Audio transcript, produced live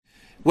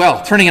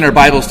Well, turning in our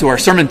Bibles to our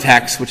sermon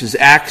text, which is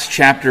Acts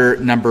chapter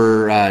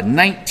number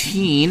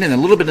 19, and a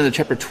little bit into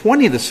chapter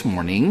 20 this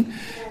morning.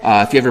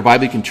 If you have your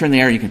Bible, you can turn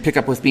there. You can pick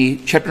up with me.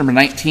 Chapter number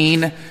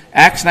 19,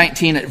 Acts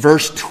 19, at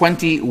verse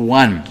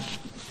 21.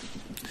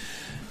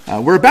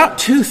 We're about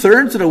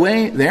 2/3 of the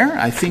way there.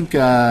 I think,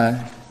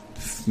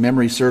 if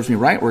memory serves me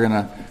right, we're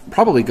going to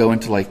probably go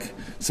into like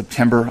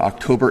September,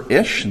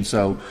 October-ish, and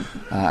so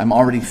I'm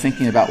already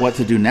thinking about what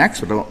to do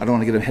next, but I don't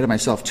want to get ahead of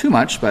myself too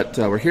much, but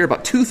we're here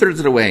about 2/3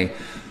 of the way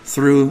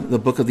through the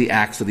book of the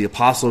Acts of the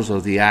Apostles,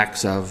 or the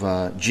Acts of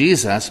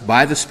Jesus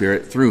by the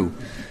Spirit through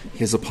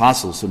his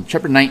apostles. So in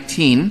chapter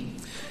 19,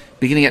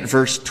 beginning at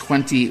verse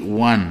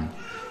 21.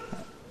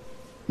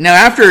 Now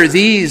after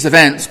these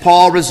events,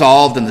 Paul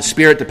resolved in the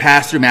Spirit to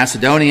pass through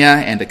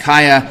Macedonia and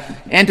Achaia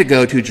and to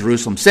go to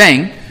Jerusalem,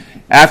 saying,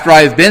 "After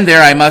I have been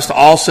there, I must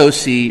also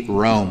see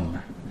Rome."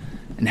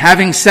 And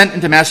having sent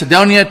into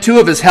Macedonia 2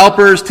 of his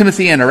helpers,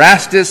 Timothy and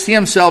Erastus, he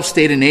himself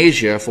stayed in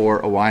Asia for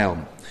a while.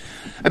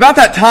 About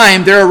that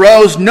time, there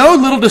arose no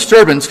little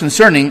disturbance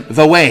concerning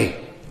the way.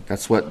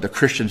 That's what the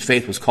Christian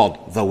faith was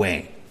called, the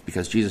way,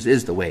 because Jesus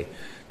is the way,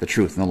 the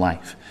truth, and the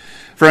life.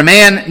 For a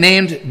man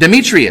named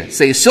Demetrius,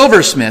 a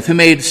silversmith, who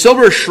made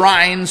silver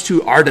shrines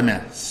to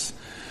Artemis,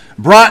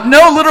 brought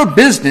no little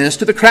business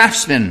to the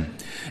craftsmen.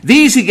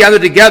 These he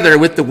gathered together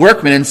with the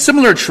workmen in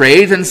similar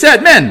trades and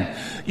said, "Men,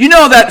 you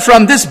know that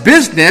from this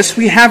business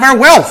we have our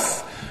wealth.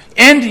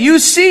 And you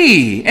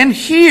see and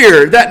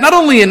hear that not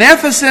only in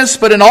Ephesus,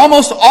 but in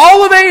almost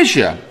all of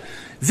Asia,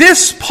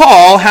 this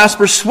Paul has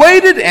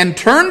persuaded and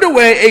turned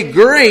away a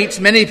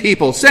great many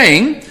people,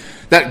 saying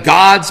that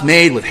gods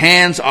made with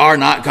hands are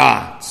not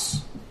gods.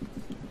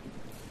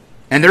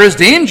 And there is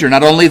danger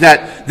not only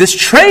that this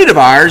trade of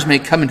ours may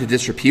come into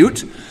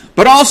disrepute,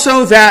 but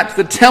also that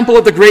the temple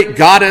of the great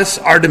goddess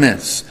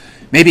Artemis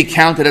may be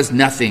counted as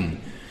nothing,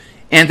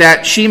 and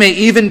that she may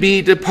even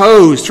be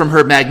deposed from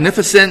her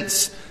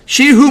magnificence,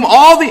 she whom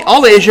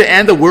all Asia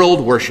and the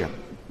world worship."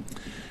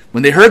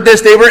 When they heard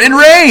this, they were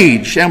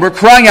enraged and were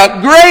crying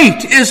out,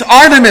 "Great is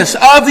Artemis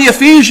of the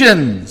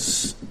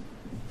Ephesians!"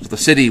 So the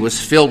city was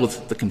filled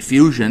with the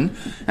confusion,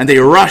 and they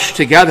rushed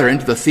together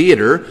into the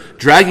theater,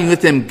 dragging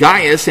with them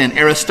Gaius and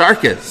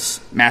Aristarchus,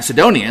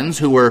 Macedonians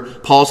who were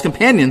Paul's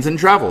companions in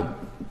travel.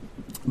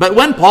 But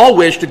when Paul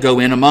wished to go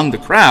in among the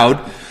crowd,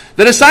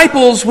 the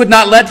disciples would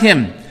not let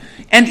him.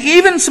 And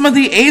even some of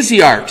the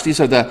Asiarchs,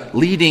 these are the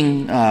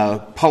leading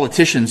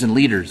politicians and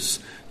leaders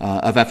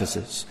of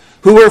Ephesus,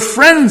 who were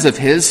friends of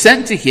his,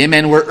 sent to him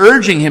and were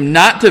urging him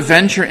not to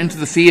venture into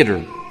the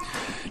theater.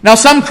 Now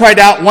some cried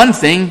out one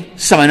thing,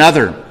 some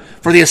another,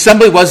 for the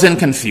assembly was in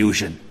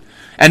confusion,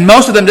 and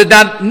most of them did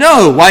not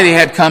know why they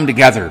had come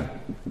together.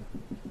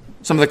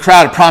 Some of the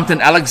crowd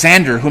prompted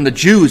Alexander, whom the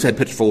Jews had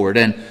put forward,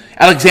 and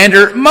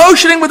Alexander,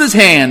 motioning with his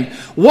hand,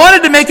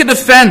 wanted to make a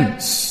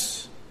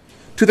defense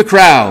to the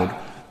crowd.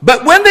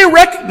 But when they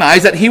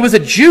recognized that he was a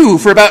Jew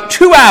for about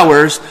 2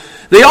 hours,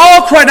 they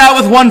all cried out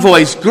with one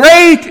voice,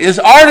 "Great is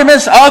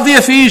Artemis of the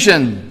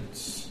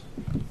Ephesians!"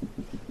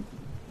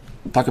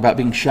 Talk about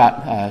being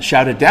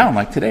shouted down,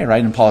 like today,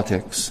 right, in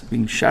politics,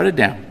 being shouted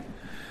down.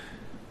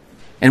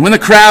 And when the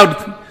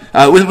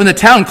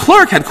town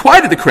clerk had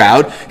quieted the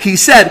crowd, he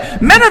said,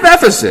 "Men of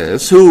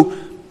Ephesus, who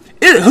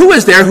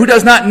is there who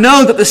does not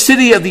know that the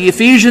city of the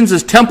Ephesians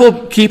is temple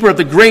keeper of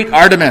the great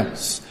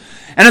Artemis,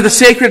 and of the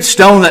sacred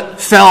stone that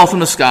fell from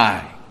the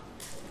sky?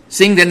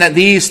 Seeing then that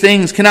these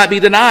things cannot be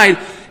denied,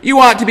 you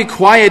ought to be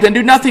quiet and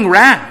do nothing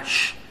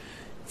rash.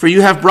 For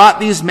you have brought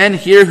these men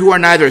here who are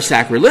neither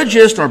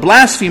sacrilegious nor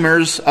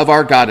blasphemers of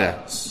our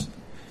goddess.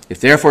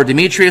 If therefore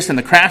Demetrius and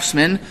the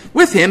craftsmen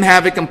with him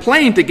have a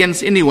complaint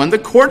against anyone, the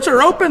courts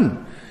are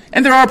open,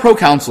 and there are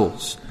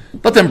proconsuls.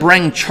 Let them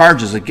bring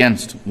charges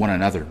against one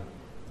another.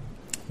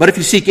 But if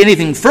you seek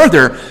anything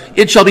further,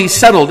 it shall be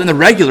settled in the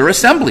regular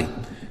assembly.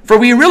 For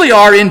we really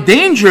are in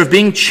danger of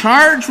being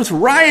charged with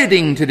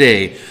rioting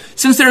today,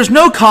 since there is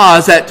no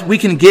cause that we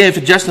can give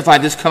to justify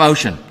this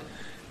commotion."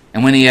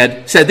 And when he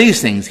had said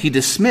these things, he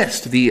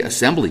dismissed the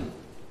assembly.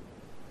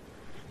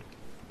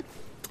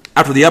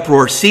 After the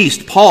uproar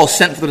ceased, Paul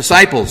sent for the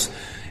disciples,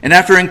 and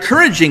after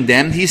encouraging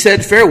them, he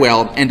said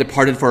farewell and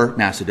departed for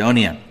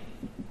Macedonia.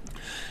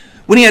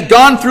 When he had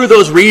gone through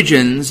those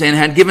regions and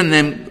had given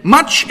them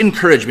much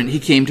encouragement, he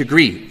came to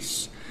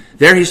Greece.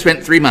 There he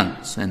spent 3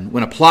 months, and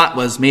when a plot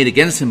was made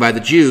against him by the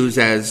Jews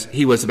as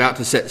he was about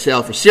to set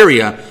sail for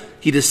Syria,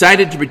 he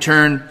decided to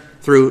return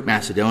through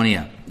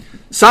Macedonia.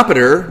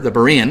 Sopater, the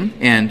Berean,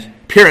 and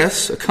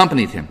Pyrrhus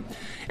accompanied him.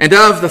 And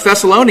of the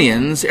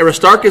Thessalonians,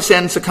 Aristarchus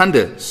and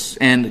Secundus,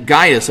 and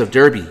Gaius of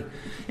Derbe,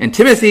 and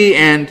Timothy,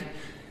 and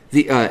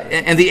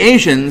the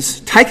Asians,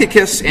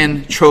 Tychicus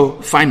and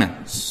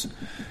Trophimus.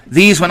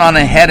 These went on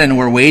ahead and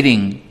were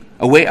waiting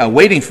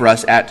for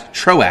us at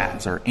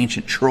Troas, or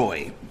ancient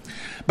Troy.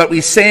 But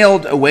we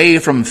sailed away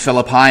from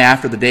Philippi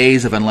after the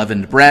days of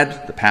unleavened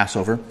bread, the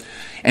Passover,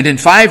 and in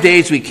 5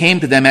 days we came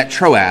to them at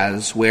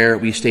Troas, where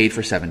we stayed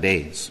for 7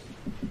 days.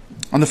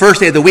 On the first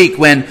day of the week,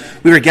 when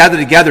we were gathered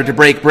together to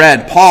break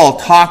bread, Paul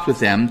talked with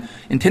them,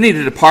 intending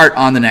to depart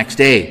on the next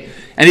day.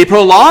 And he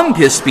prolonged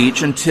his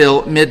speech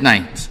until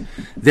midnight.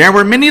 There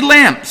were many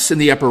lamps in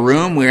the upper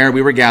room where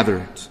we were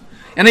gathered.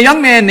 And a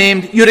young man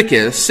named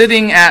Eutychus,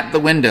 sitting at the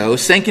window,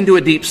 sank into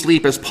a deep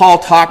sleep as Paul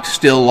talked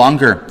still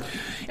longer.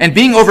 And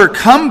being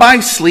overcome by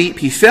sleep,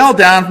 he fell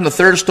down from the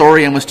third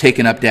story and was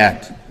taken up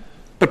dead.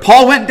 But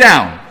Paul went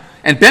down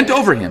and bent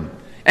over him,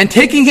 and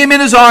taking him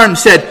in his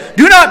arms, said,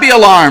 "Do not be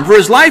alarmed, for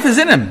his life is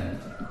in him."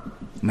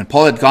 And when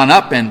Paul had gone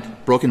up and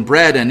broken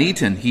bread and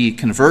eaten, he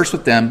conversed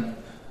with them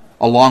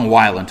a long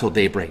while until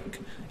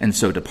daybreak, and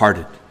so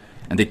departed.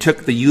 And they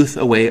took the youth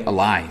away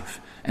alive,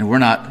 and were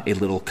not a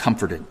little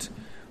comforted.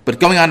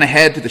 But going on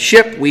ahead to the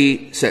ship,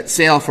 we set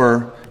sail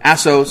for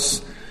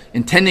Assos,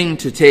 intending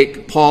to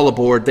take Paul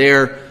aboard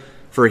there,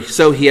 for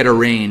so he had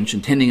arranged,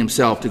 intending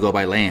himself to go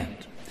by land.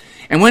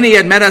 And when he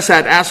had met us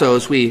at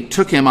Assos, we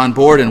took him on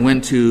board and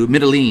went to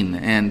Mytilene,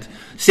 and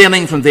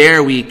sailing from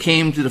there, we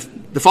came to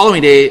the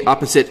following day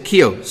opposite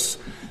Chios.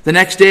 The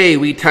next day,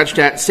 we touched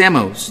at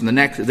Samos, and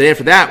the day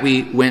after that,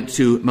 we went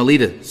to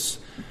Miletus.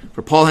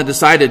 For Paul had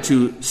decided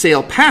to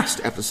sail past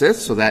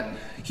Ephesus so that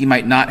he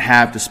might not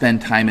have to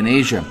spend time in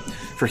Asia,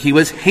 for he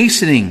was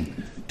hastening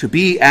to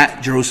be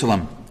at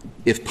Jerusalem,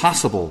 if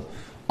possible,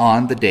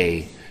 on the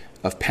day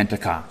of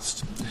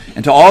Pentecost.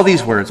 And to all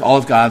these words, all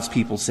of God's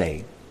people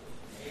say,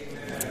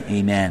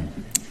 Amen.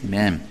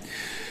 Amen.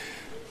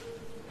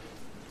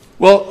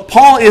 Well,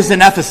 Paul is in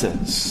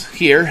Ephesus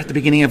here at the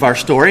beginning of our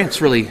story.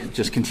 It's really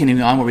just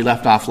continuing on where we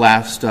left off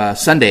last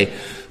Sunday.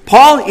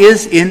 Paul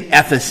is in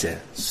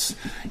Ephesus.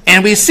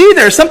 And we see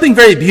there's something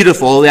very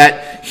beautiful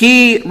that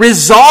he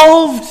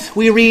resolved,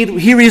 we read,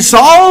 he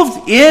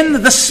resolved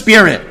in the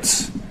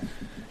Spirit.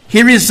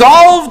 He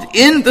resolved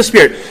in the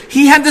Spirit.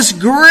 He had this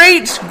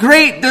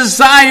great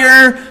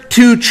desire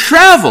to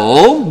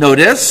travel,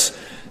 notice,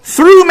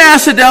 through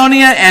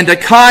Macedonia and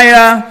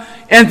Achaia,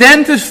 and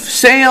then to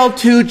sail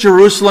to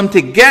Jerusalem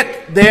to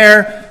get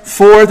there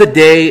for the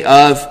day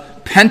of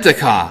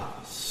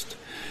Pentecost.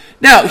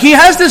 Now, he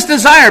has this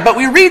desire, but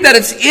we read that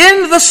it's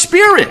in the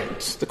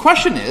Spirit. The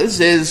question is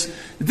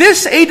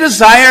this a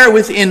desire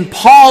within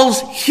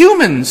Paul's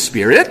human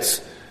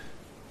spirit?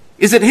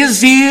 Is it his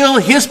zeal,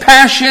 his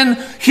passion,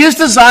 his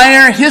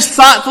desire, his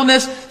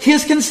thoughtfulness,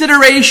 his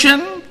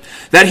consideration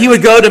that he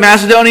would go to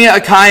Macedonia,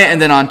 Achaia, and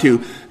then on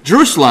to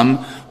Jerusalem?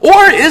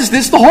 Or is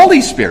this the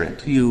Holy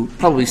Spirit? You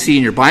probably see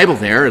in your Bible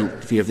there,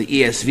 if you have the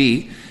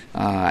ESV.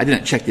 I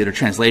didn't check the other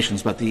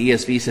translations, but the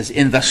ESV says,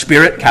 in the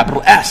Spirit,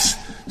 capital S,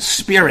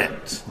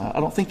 Spirit. I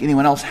don't think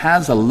anyone else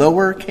has a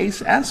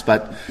lowercase s,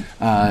 but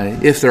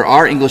if there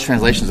are English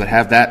translations that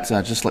have that,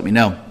 just let me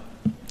know.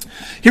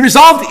 He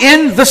resolved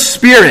in the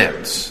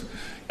Spirit.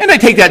 And I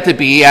take that to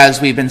be, as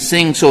we've been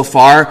seeing so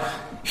far,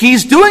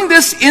 he's doing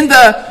this in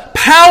the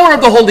power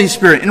of the Holy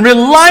Spirit, in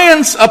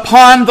reliance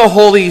upon the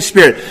Holy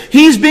Spirit.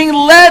 He's being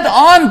led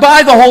on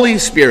by the Holy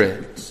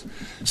Spirit.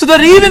 So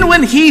that even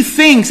when he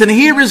thinks and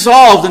he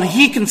resolves and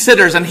he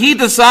considers and he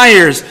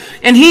desires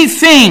and he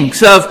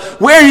thinks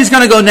of where he's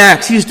going to go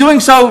next, he's doing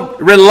so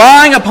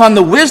relying upon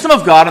the wisdom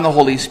of God and the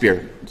Holy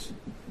Spirit.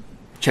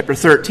 Chapter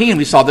 13,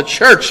 we saw the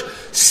church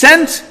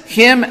sent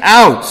him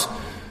out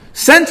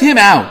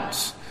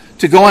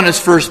to go on his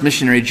first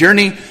missionary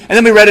journey. And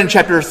then we read in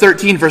chapter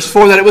 13, verse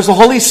 4, that it was the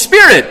Holy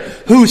Spirit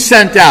who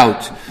sent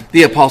out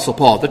the Apostle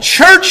Paul. The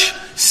church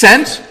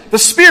sent, the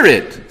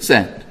Spirit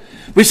sent.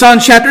 We saw in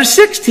chapter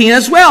 16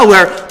 as well,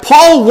 where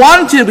Paul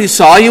wanted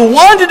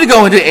to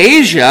go into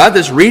Asia,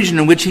 this region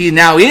in which he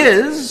now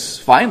is.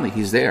 Finally,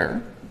 he's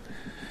there.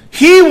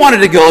 He wanted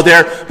to go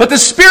there, but the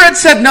Spirit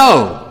said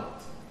no.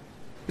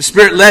 The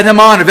Spirit led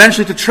him on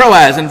eventually to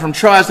Troas, and from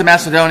Troas to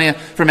Macedonia,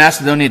 from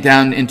Macedonia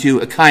down into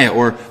Achaia,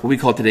 or what we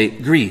call today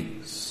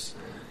Greece.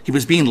 He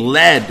was being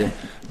led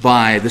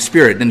by the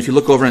Spirit. And if you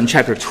look over in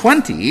chapter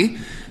 20,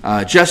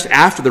 just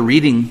after the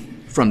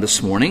reading from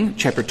this morning,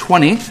 chapter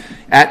 20,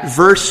 at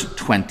verse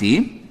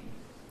 20,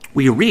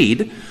 we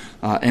read,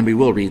 and we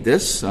will read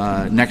this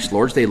next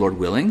Lord's Day, Lord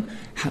willing.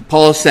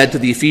 Paul said to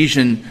the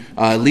Ephesian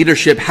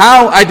leadership,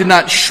 "How I did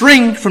not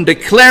shrink from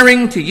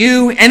declaring to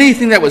you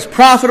anything that was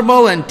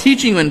profitable and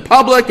teaching you in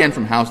public and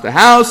from house to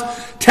house,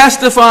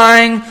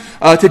 testifying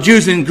to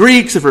Jews and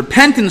Greeks of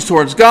repentance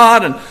towards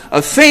God and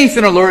of faith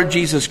in our Lord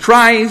Jesus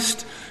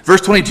Christ."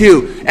 Verse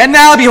 22, "And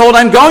now, behold,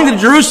 I'm going to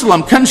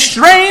Jerusalem,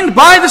 constrained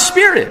by the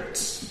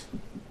Spirit."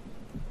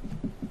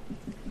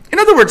 In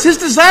other words, his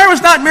desire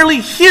was not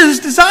merely his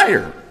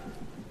desire.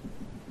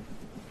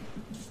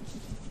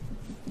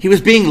 He was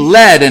being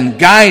led and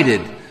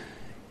guided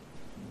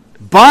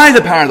by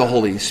the power of the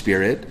Holy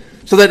Spirit,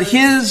 so that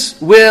his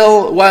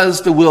will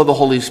was the will of the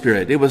Holy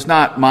Spirit. It was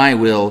not my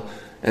will,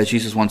 as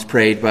Jesus once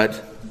prayed,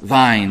 but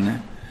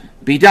thine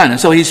be done. And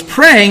so he's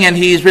praying and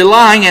he's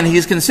relying and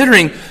he's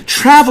considering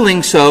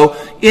traveling so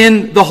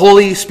in the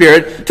Holy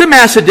Spirit to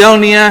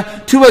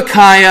Macedonia, to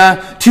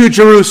Achaia, to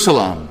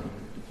Jerusalem.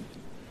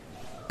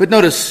 But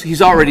notice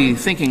he's already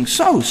thinking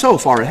so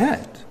far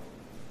ahead.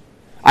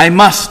 I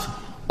must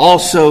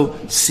also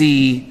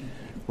see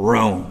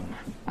Rome.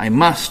 I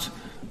must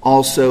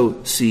also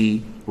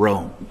see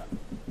Rome.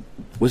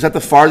 Was that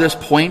the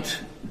farthest point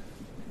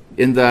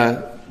in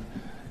the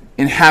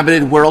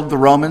inhabited world, the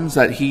Romans,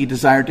 that he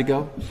desired to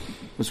go?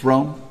 Was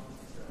Rome?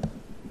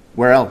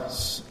 Where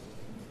else?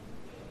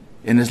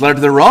 In his letter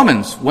to the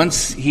Romans,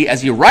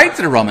 as he writes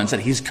to the Romans that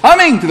he's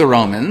coming to the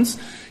Romans,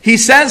 he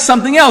says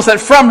something else, that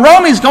from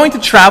Rome he's going to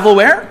travel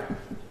where?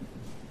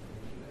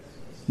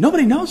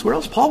 Nobody knows where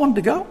else Paul wanted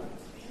to go.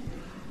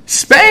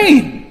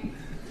 Spain.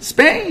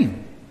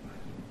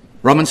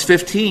 Romans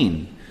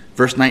 15,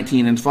 verse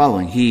 19 and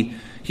following. He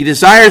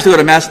desires to go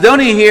to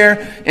Macedonia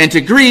here, and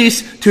to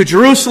Greece, to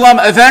Jerusalem,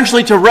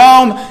 eventually to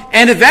Rome,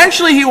 and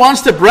eventually he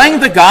wants to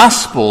bring the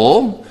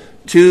gospel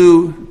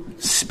to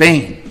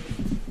Spain.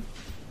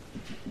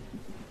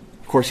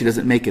 Of course, he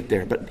doesn't make it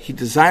there, but he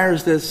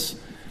desires this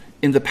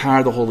in the power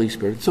of the Holy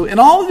Spirit. So in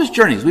all of his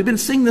journeys, we've been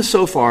seeing this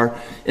so far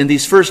in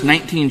these first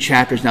 19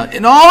 chapters now.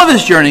 In all of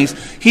his journeys,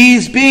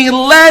 he's being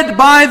led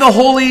by the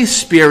Holy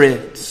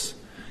Spirit,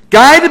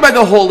 guided by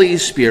the Holy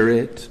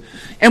Spirit.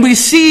 And we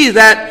see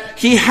that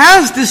he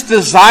has this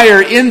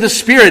desire in the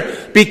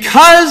Spirit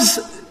because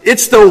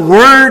it's the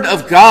Word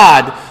of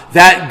God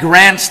that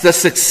grants the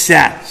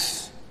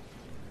success,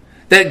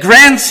 that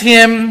grants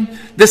him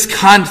this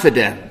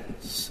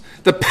confidence.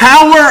 The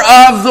power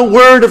of the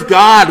Word of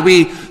God,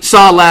 we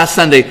saw last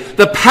Sunday.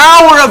 The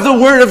power of the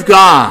Word of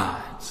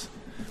God,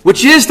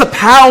 which is the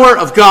power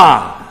of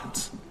God,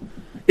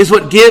 is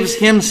what gives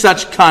him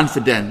such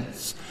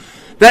confidence.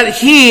 That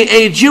he,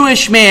 a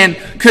Jewish man,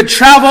 could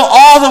travel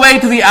all the way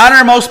to the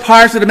outermost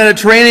parts of the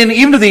Mediterranean,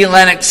 even to the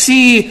Atlantic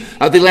Sea,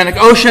 the Atlantic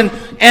Ocean,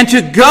 and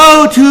to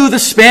go to the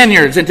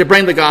Spaniards and to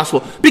bring the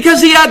gospel.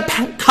 Because he had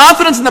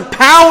confidence in the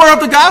power of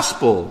the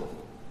gospel.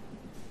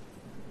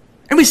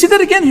 And we see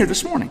that again here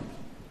this morning.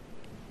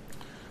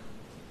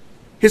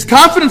 His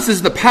confidence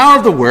is the power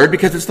of the Word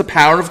because it's the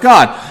power of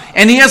God.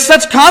 And he has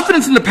such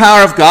confidence in the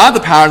power of God, the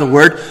power of the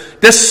Word,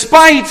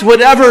 despite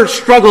whatever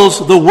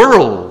struggles the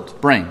world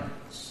brings.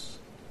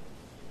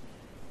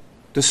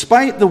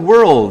 Despite the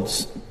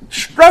world's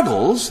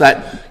struggles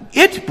that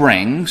it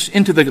brings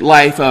into the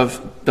life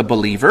of the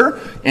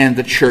believer and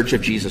the church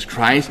of Jesus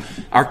Christ,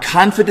 our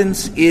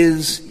confidence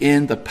is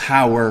in the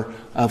power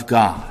of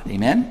God.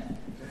 Amen?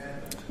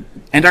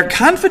 And our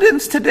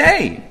confidence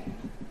today,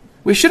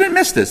 we shouldn't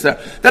miss this,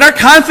 that our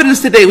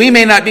confidence today, we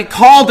may not be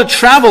called to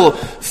travel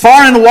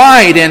far and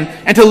wide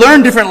and to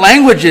learn different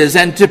languages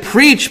and to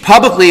preach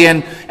publicly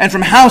and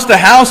from house to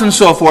house and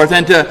so forth,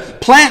 and to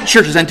plant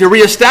churches and to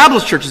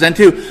reestablish churches and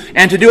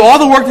to do all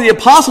the work that the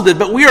apostle did.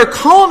 But we are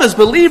called as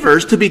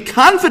believers to be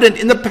confident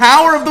in the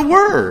power of the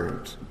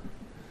Word,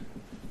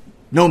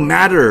 no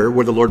matter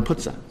where the Lord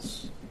puts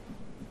us,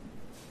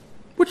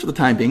 which for the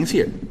time being is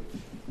here.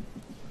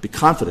 Be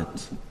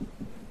confident.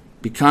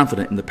 Be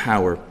confident in the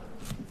power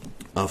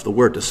of the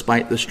Word,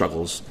 despite the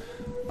struggles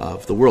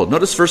of the world.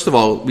 Notice, first of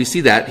all, we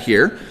see that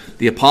here.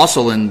 The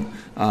apostle in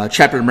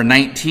chapter number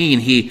 19,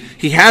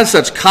 he has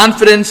such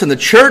confidence, and the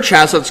church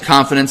has such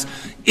confidence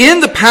in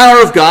the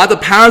power of God, the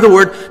power of the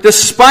Word,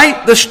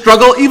 despite the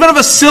struggle, even of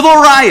a civil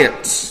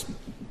riot.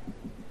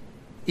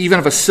 Even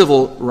of a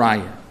civil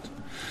riot.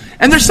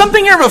 And there's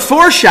something here of a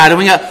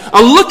foreshadowing,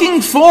 a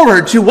looking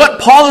forward to what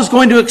Paul is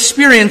going to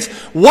experience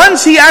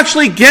once he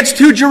actually gets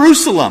to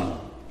Jerusalem.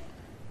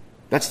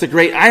 That's the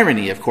great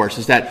irony, of course,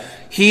 is that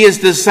he is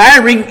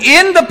desiring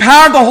in the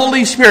power of the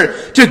Holy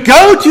Spirit to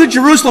go to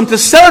Jerusalem to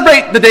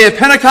celebrate the day of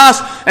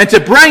Pentecost and to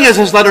bring, as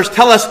his letters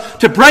tell us,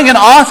 to bring an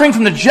offering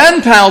from the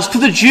Gentiles to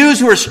the Jews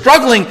who are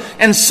struggling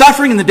and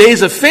suffering in the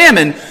days of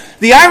famine.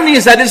 The irony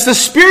is that it's the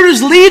Spirit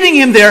is leading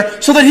him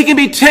there so that he can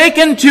be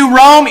taken to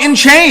Rome in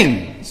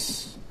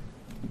chains.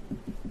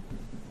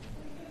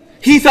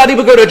 He thought he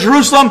would go to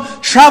Jerusalem,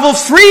 travel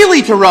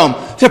freely to Rome,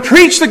 to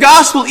preach the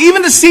gospel,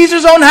 even to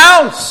Caesar's own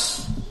house.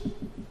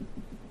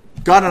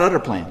 God had other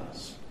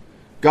plans.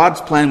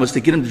 God's plan was to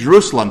get him to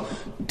Jerusalem,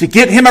 to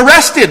get him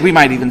arrested, we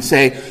might even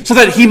say, so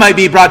that he might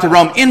be brought to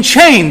Rome in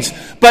chains.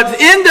 But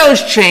in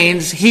those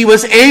chains, he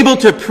was able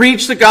to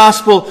preach the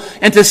gospel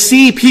and to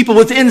see people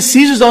within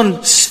Caesar's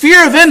own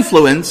sphere of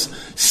influence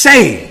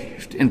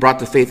saved and brought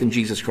to faith in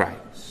Jesus Christ.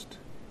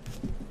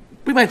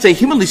 We might say,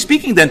 humanly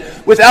speaking then,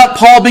 without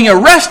Paul being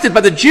arrested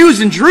by the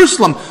Jews in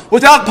Jerusalem,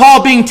 without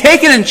Paul being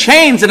taken in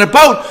chains in a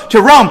boat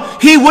to Rome,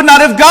 he would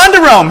not have gone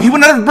to Rome. He would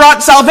not have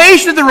brought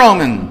salvation to the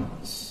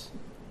Romans.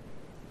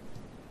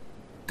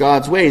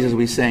 God's ways, as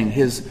we sang,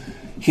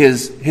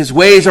 his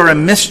ways are a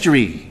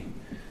mystery.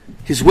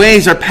 His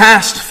ways are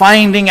past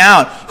finding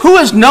out. Who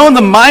has known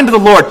the mind of the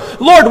Lord?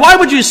 Lord, why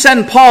would you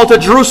send Paul to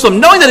Jerusalem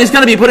knowing that he's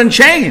going to be put in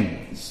chains?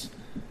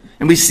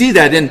 And we'll see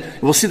that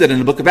in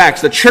the book of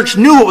Acts. The church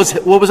knew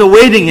what was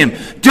awaiting him.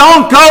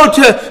 Don't go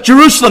to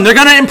Jerusalem. They're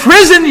going to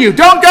imprison you.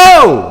 Don't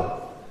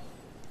go.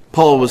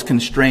 Paul was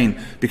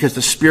constrained because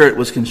the Spirit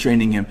was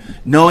constraining him,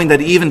 knowing that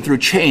even through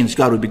chains,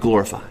 God would be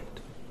glorified.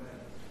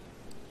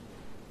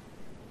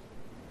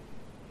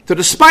 So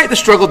despite the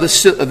struggle of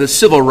the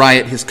civil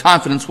riot, his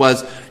confidence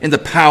was in the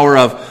power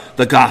of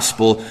the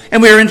gospel.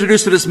 And we are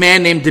introduced to this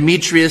man named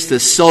Demetrius,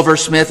 this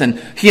silversmith, and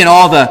he and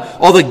all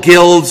the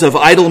guilds of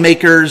idol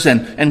makers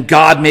and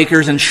god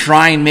makers and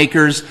shrine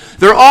makers,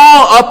 they're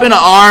all up in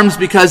arms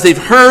because they've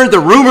heard the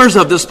rumors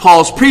of this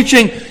Paul's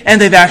preaching, and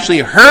they've actually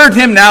heard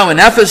him now in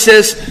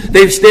Ephesus.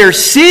 They're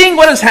seeing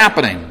what is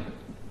happening.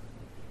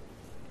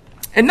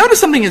 And notice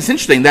something that's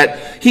interesting,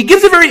 that he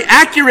gives a very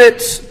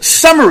accurate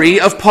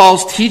summary of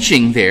Paul's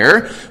teaching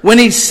there when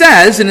he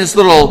says in his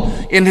little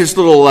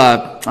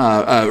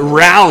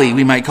rally,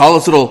 we might call it,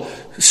 his little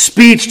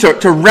speech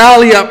to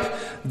rally up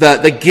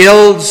the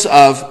guilds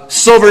of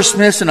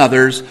silversmiths and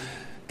others,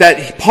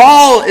 that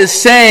Paul is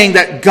saying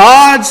that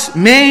gods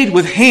made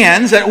with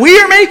hands that we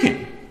are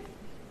making,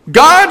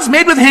 gods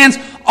made with hands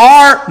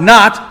are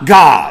not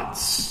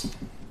gods.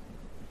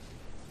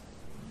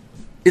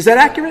 Is that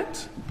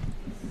accurate?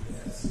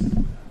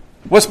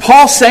 Was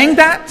Paul saying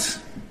that?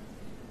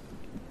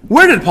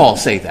 Where did Paul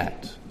say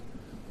that?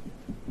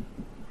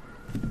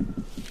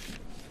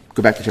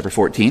 Go back to chapter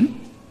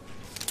 14.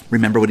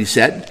 Remember what he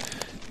said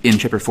in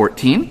chapter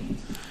 14.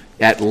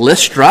 At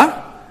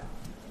Lystra,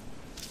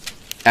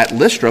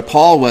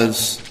 Paul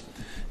was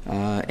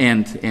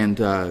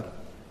and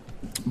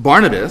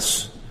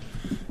Barnabas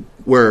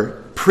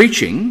were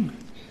preaching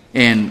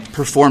and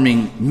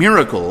performing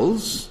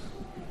miracles.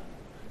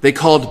 They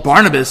called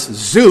Barnabas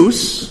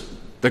Zeus,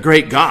 the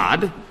great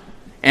god,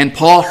 and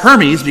Paul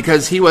Hermes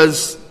because he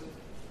was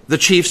the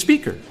chief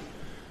speaker.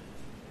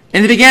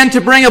 And they began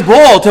to bring a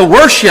bull to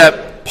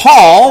worship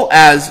Paul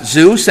as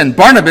Zeus and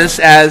Barnabas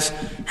as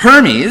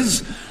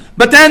Hermes.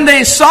 But then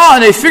they saw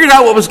and they figured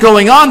out what was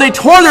going on. They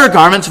tore their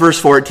garments, verse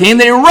 14.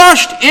 They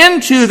rushed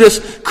into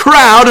this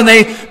crowd and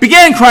they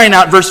began crying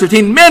out, verse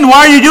 15, "Men,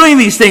 why are you doing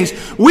these things?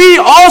 We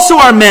also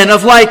are men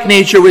of like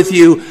nature with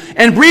you,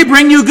 and we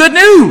bring you good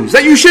news,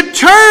 that you should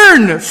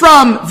turn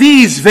from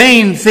these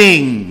vain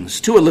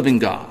things to a living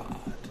God."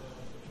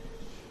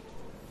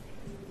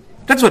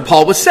 That's what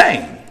Paul was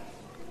saying.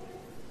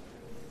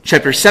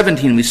 Chapter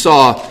 17, we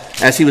saw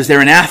as he was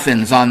there in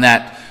Athens on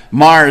that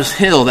Mars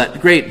Hill,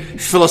 that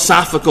great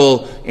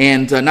philosophical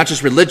and not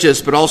just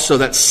religious, but also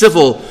that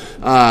civil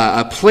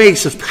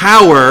place of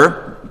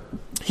power,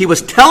 he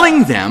was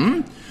telling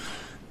them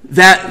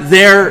that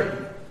there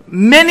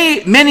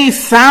many, many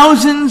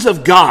thousands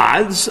of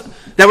gods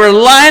that were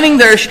lining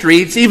their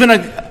streets, even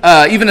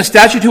a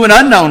statue to an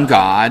unknown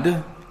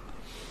god,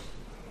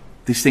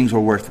 these things were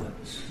worthless.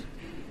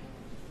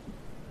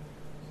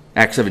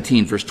 Acts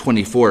 17, verse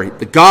 24,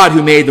 "The God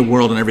who made the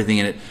world and everything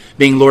in it,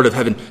 being Lord of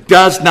heaven,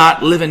 does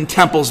not live in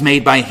temples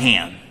made by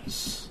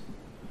hands."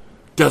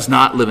 Does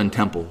not live in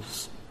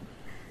temples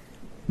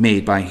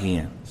made by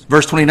hands.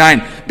 Verse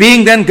 29,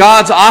 "Being then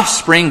God's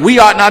offspring, we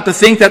ought not to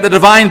think that the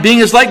divine being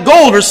is like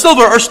gold or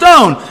silver or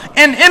stone,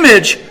 an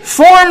image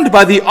formed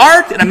by the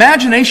art and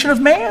imagination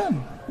of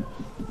man."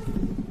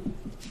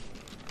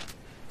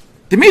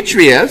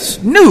 Demetrius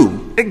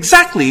knew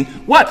exactly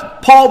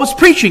what Paul was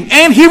preaching,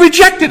 and he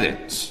rejected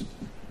it.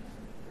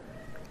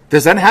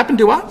 Does that happen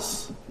to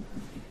us?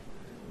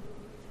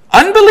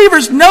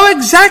 Unbelievers know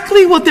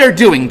exactly what they're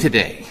doing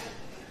today.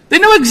 They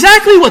know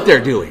exactly what they're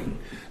doing.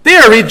 They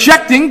are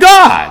rejecting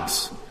God.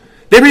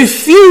 They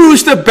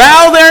refuse to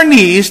bow their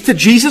knees to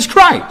Jesus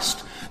Christ.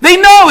 They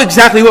know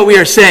exactly what we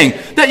are saying,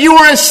 that you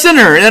are a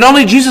sinner and that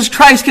only Jesus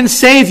Christ can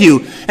save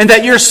you, and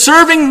that you're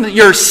serving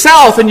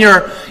yourself and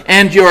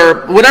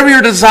your whatever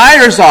your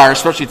desires are,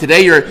 especially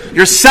today,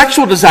 your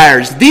sexual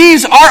desires.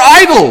 These are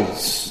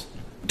idols.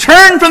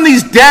 Turn from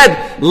these dead,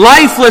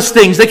 lifeless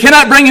things. They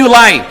cannot bring you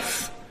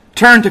life.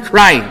 Turn to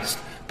Christ.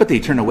 But they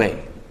turn away.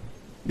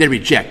 They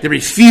reject. They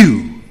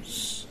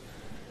refuse.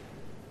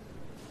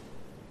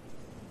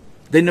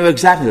 They know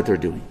exactly what they're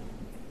doing.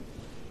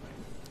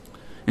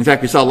 In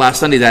fact, we saw last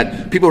Sunday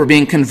that people were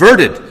being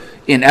converted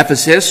in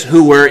Ephesus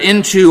who were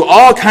into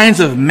all kinds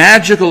of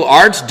magical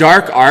arts,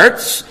 dark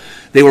arts.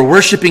 They were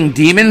worshiping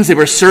demons. They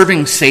were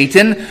serving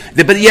Satan.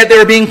 But yet they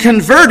were being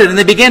converted, and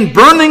they began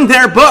burning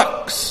their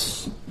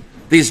books,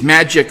 these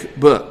magic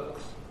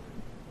books.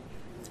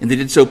 And they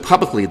did so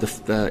publicly.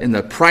 In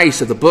the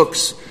price of the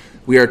books,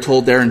 we are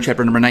told there in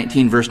chapter number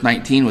 19, verse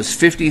 19, was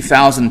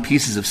 50,000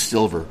 pieces of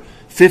silver.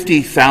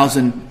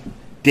 50,000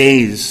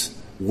 days'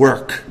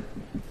 work.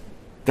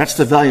 That's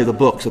the value of the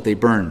books that they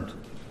burned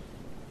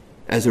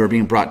as they were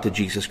being brought to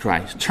Jesus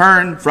Christ.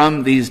 Turn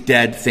from these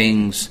dead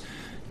things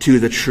to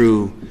the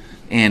true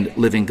and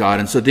living God.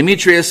 And so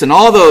Demetrius and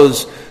all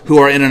those who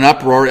are in an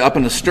uproar, up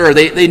in a stir,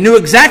 they knew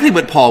exactly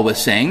what Paul was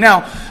saying.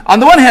 Now, on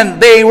the one hand,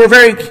 they were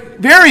very,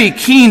 very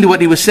keen to what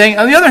he was saying.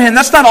 On the other hand,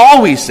 that's not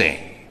all we say.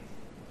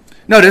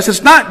 Notice,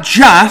 it's not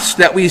just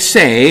that we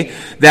say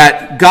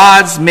that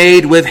gods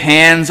made with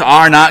hands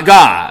are not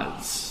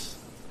gods.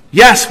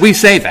 Yes, we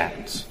say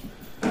that.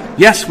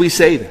 Yes, we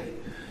say that.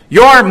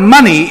 Your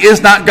money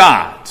is not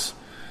God's.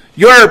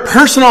 Your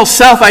personal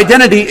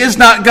self-identity is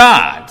not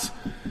God's.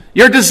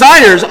 Your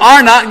desires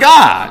are not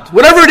God.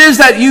 Whatever it is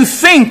that you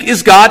think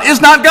is God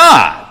is not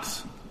God.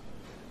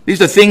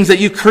 These are things that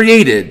you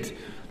created.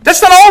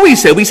 That's not all we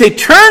say. We say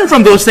turn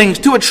from those things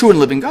to a true and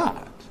living God.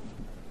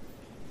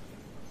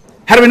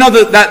 How do we know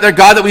that the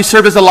God that we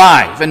serve is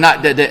alive and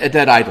not a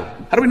dead idol?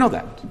 How do we know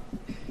that?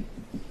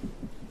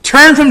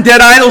 Turn from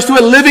dead idols to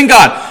a living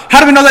God.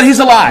 How do we know that he's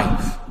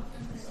alive?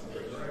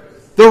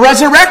 The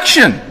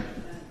resurrection.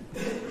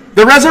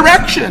 The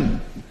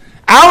resurrection.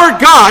 Our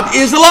God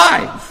is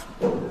alive.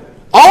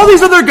 All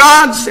these other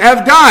gods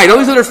have died. All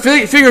these other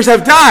figures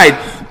have died.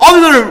 All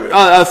these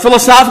other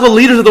philosophical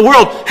leaders of the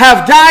world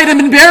have died and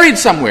been buried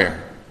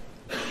somewhere.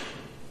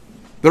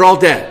 They're all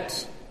dead.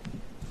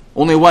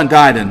 Only one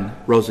died and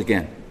rose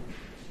again.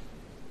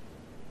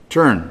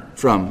 Turn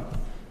from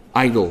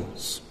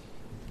idols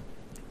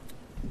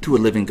to a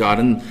living God.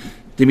 And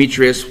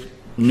Demetrius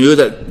knew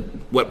that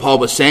what Paul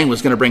was saying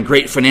was going to bring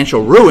great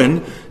financial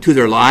ruin to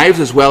their lives,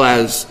 as well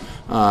as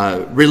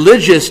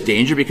religious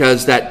danger,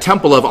 because that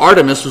temple of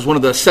Artemis was one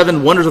of the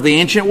 7 wonders of the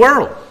ancient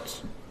world.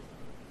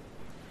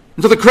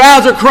 And so the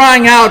crowds are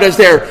crying out as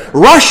they're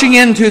rushing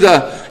into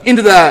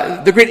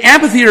the great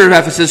amphitheater of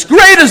Ephesus,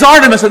 "Great is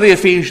Artemis of the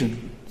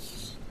Ephesians."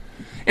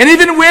 And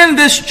even when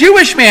this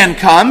Jewish man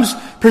comes,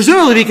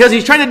 presumably because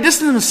he's trying to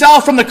distance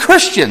himself from the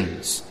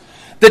Christians,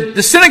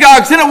 the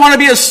synagogues didn't want to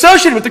be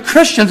associated with the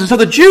Christians, and so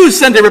the Jews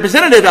sent their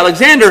representative,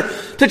 Alexander,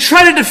 to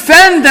try to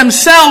defend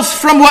themselves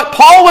from what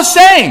Paul was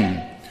saying.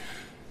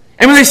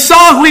 And when they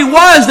saw who he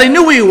was, they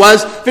knew who he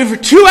was. They for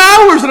 2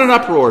 hours in an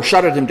uproar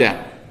shouted him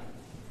down.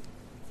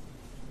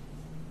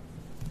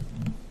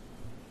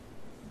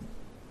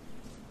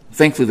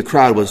 Thankfully, the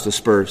crowd was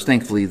dispersed.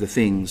 Thankfully, the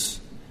things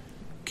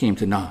came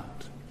to naught.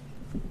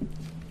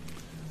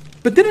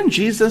 But didn't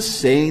Jesus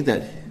say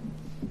that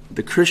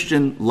the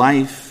Christian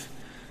life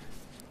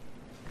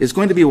is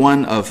going to be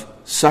one of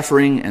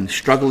suffering and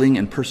struggling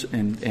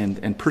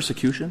and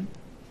persecution?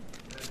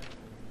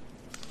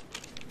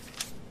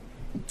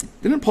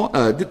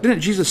 Didn't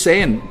Jesus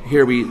say, and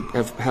here we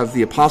have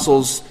the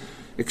apostles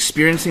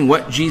experiencing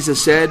what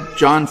Jesus said,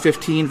 John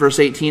 15, verse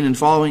 18 and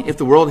following, "If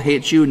the world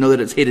hates you, know that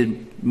it's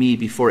hated me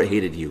before it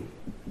hated you.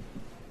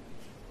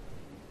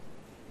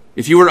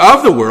 If you were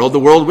of the world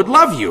would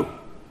love you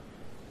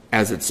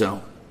as its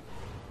own.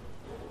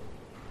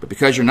 But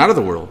because you're not of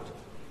the world,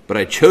 but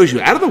I chose you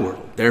out of the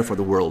world, therefore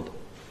the world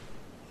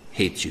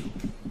hates you."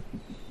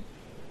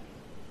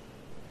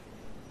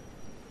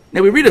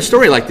 Now we read a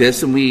story like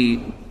this and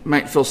we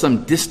might feel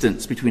some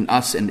distance between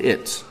us and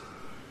it.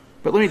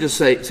 But let me just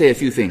say a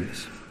few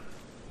things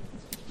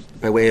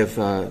by way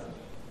of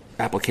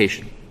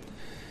application.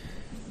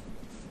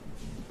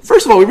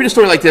 First of all, we read a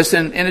story like this,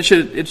 and it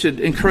should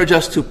encourage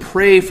us to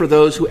pray for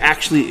those who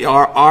actually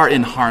are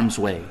in harm's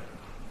way.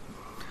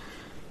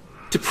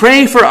 To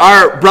pray for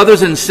our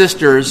brothers and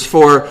sisters,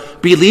 for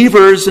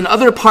believers in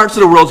other parts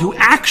of the world who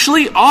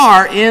actually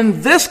are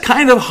in this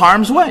kind of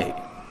harm's way.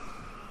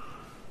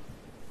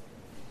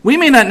 We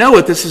may not know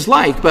what this is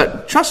like,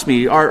 but trust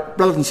me, our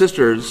brothers and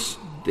sisters,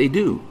 they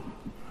do.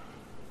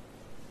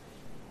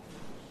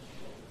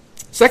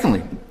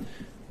 Secondly,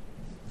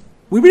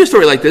 we read a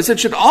story like this, it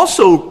should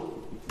also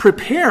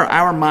prepare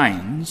our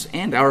minds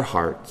and our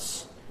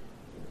hearts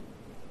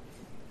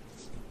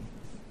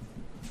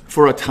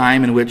for a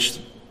time in which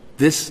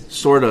this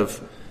sort of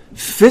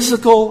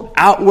physical,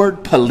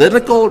 outward,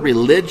 political,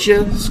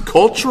 religious,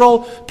 cultural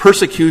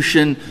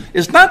persecution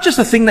is not just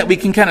a thing that we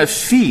can kind of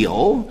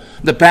feel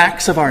the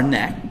backs of our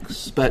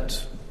necks,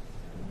 but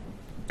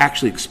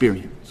actually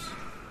experience.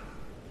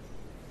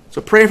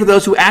 So pray for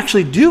those who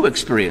actually do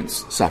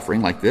experience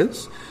suffering like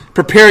this.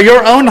 Prepare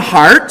your own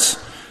hearts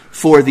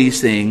for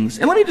these things.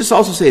 And let me just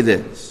also say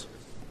this,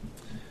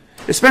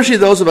 especially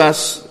those of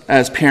us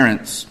as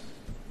parents,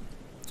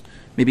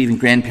 maybe even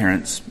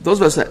grandparents, those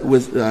of us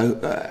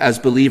as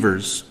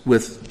believers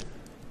with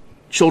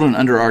children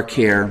under our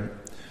care,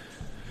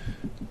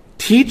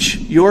 teach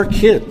your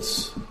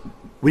kids.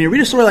 When you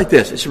read a story like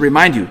this, it should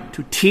remind you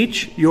to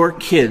teach your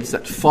kids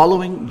that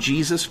following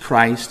Jesus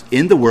Christ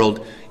in the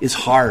world is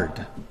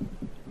hard.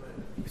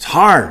 It's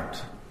hard.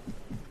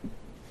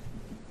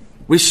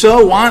 We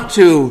so want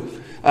to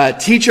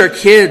teach our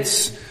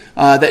kids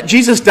that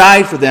Jesus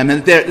died for them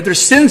and that their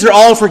sins are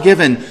all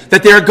forgiven,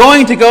 that they're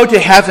going to go to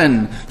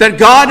heaven, that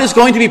God is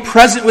going to be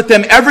present with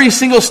them every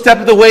single step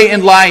of the way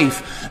in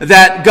life,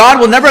 that God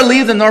will never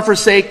leave them nor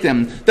forsake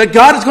them, that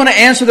God is going to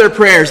answer their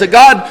prayers, that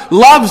God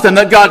loves them,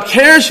 that God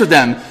cares for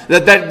them,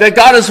 that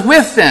God is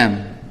with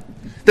them,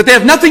 that they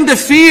have nothing to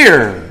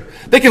fear.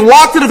 They can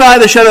walk through the valley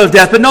of the shadow of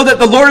death, but know that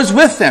the Lord is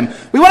with them.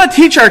 We want to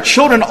teach our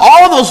children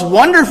all of those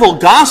wonderful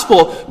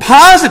gospel,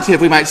 positive,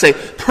 we might say,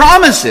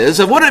 promises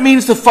of what it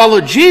means to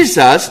follow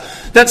Jesus,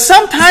 that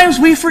sometimes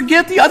we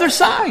forget the other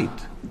side.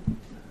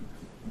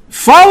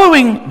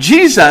 Following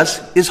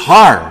Jesus is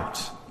hard.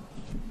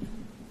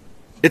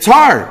 It's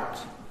hard.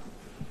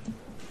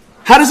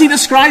 How does he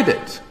describe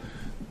it?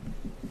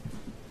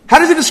 How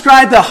does he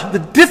describe the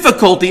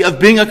difficulty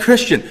of being a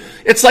Christian?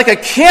 It's like a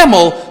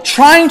camel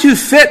trying to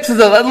fit through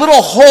the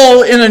little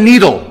hole in a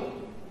needle.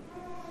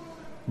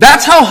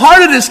 That's how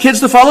hard it is,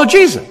 kids, to follow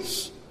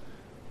Jesus.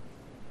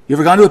 You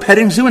ever gone to a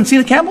petting zoo and seen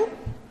a camel?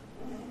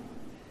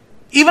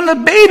 Even a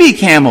baby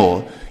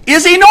camel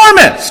is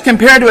enormous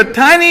compared to a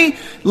tiny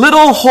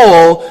little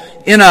hole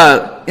in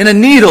a in a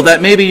needle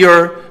that maybe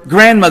your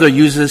grandmother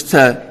uses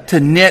to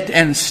knit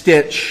and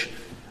stitch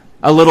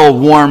a little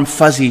warm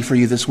fuzzy for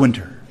you this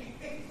winter.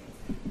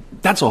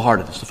 That's how hard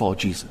it is to follow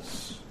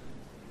Jesus.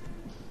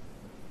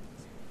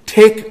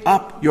 Take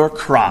up your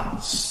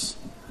cross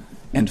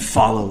and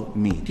follow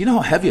me. Do you know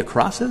how heavy a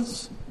cross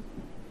is?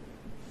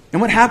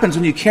 And what happens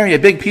when you carry a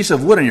big piece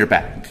of wood on your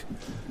back?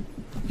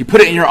 You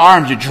put it in your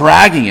arms, you're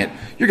dragging it,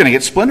 you're going to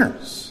get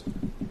splinters.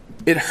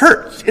 It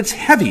hurts. It's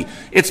heavy.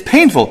 It's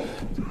painful.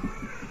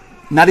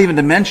 Not even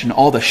to mention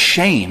all the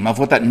shame of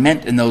what that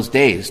meant in those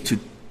days to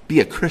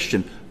be a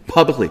Christian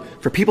publicly.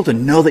 For people to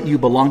know that you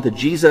belong to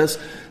Jesus,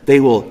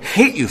 they will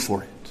hate you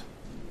for it.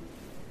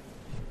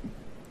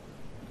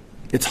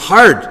 It's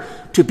hard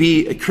to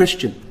be a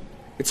Christian.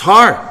 It's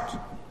hard.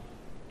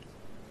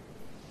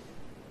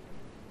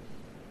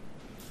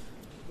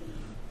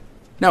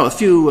 Now, a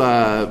few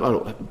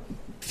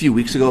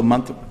weeks ago, a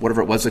month,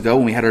 whatever it was ago,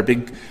 when we had our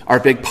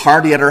big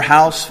party at our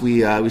house,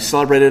 we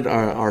celebrated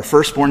our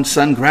firstborn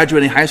son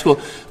graduating high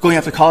school, going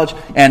off to college,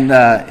 and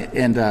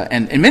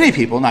many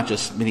people, not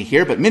just many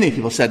here, but many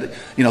people said,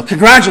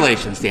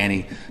 congratulations,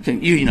 Danny,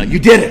 you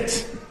did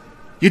it,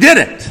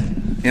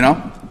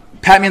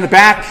 pat me in the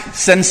back,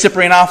 send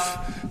Cyprian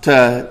off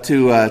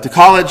to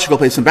college, go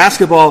play some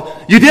basketball,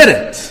 you did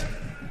it.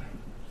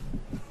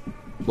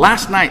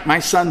 Last night, my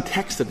son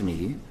texted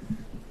me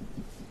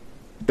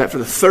that for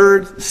the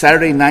third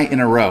Saturday night in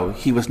a row,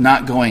 he was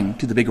not going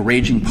to the big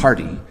raging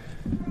party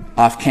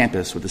off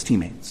campus with his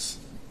teammates.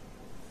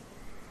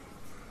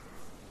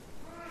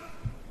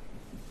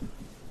 And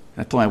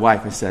I told my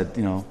wife, I said,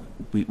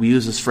 we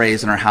use this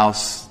phrase in our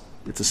house,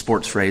 it's a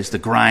sports phrase, the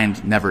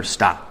grind never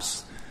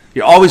stops.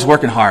 You're always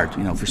working hard,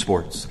 for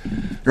sports.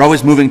 You're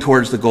always moving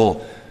towards the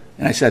goal.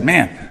 And I said,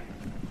 man,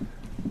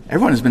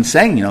 everyone has been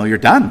saying, you're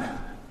done.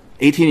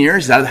 18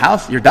 years out of the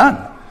house, you're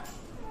done.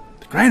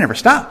 Grind never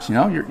stops,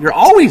 You're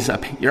always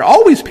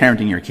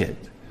parenting your kid.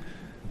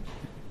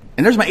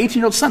 And there's my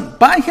 18-year-old son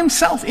by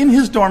himself in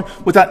his dorm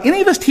without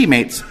any of his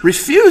teammates,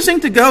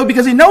 refusing to go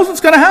because he knows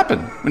what's going to happen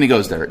when he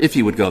goes there, if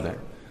he would go there.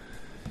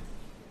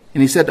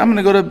 And he said, I'm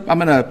going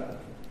to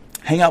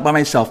hang out by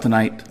myself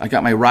tonight. I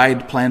got my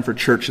ride planned for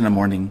church in the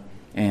morning,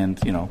 and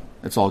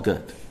it's all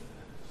good.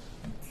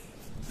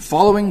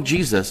 Following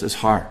Jesus is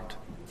hard.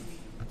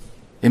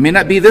 It may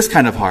not be this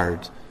kind of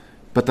hard,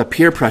 but the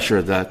peer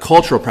pressure, the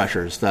cultural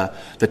pressures, the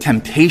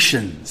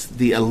temptations,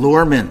 the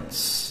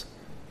allurements,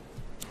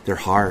 they're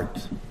hard.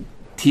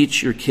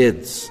 Teach your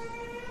kids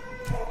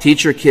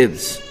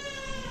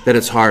that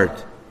it's hard,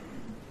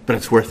 but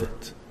it's worth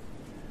it.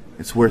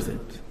 It's worth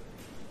it.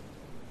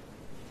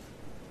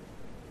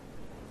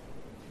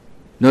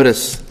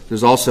 Notice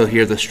there's also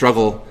here the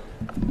struggle,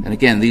 and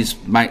again, these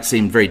might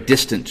seem very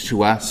distant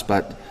to us,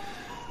 but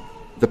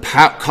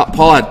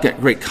Paul had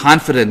great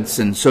confidence,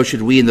 and so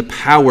should we, in the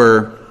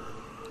power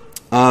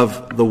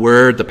of the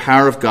Word, the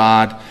power of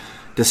God,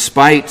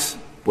 despite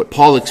what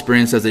Paul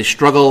experienced as a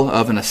struggle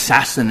of an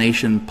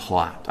assassination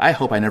plot. I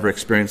hope I never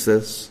experienced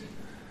this,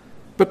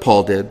 but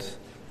Paul did.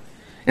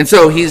 And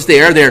so he's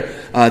there,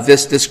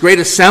 this great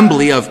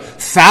assembly of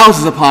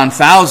thousands upon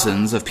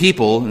thousands of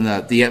people, in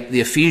the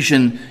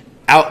Ephesian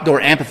outdoor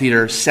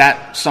amphitheater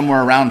sat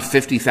somewhere around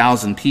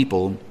 50,000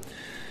 people,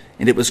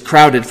 and it was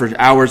crowded for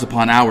hours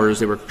upon hours.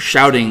 They were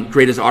shouting,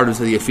 "Great is Artemis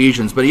of the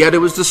Ephesians," but yet it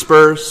was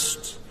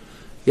dispersed.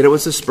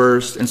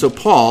 And so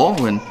Paul,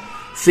 when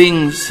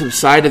things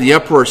subsided, the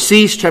uproar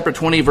ceased, chapter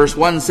 20, verse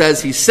 1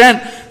 says, he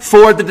sent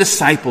for the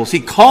disciples. He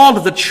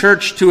called the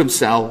church to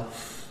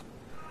himself.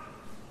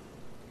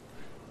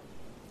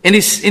 And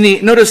he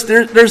notice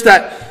there's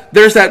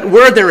that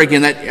word there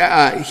again,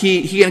 that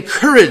he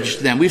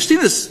encouraged them. We've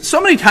seen this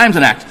so many times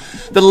in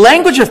Acts. The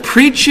language of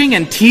preaching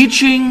and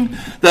teaching,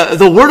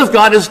 the word of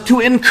God, is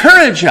to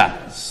encourage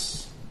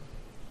us.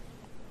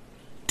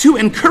 To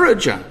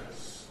encourage us.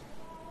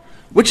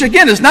 Which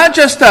again is not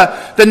just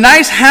the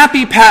nice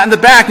happy pat in the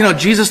back,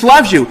 Jesus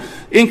loves you.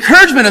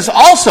 Encouragement is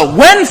also,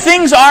 when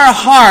things are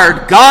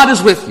hard, God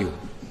is with you.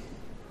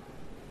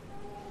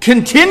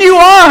 Continue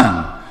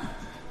on.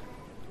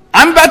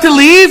 I'm about to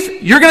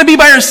leave. You're going to be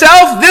by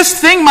yourself. This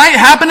thing might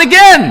happen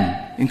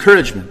again.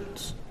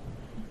 Encouragement.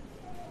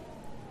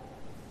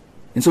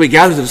 And so he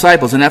gathers the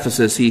disciples in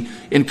Ephesus. He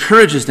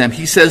encourages them.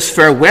 He says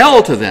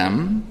farewell to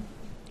them.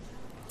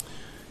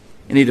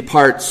 And he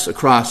departs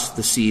across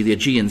the sea, the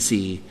Aegean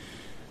Sea,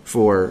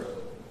 for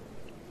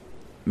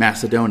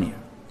Macedonia.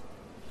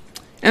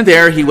 And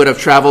there he would have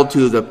traveled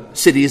to the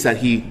cities that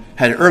he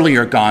had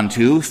earlier gone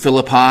to,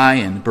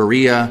 Philippi and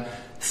Berea,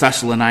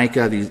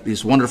 Thessalonica,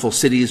 these wonderful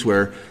cities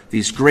where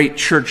these great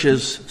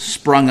churches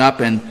sprung up,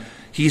 and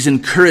he's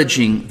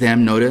encouraging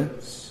them,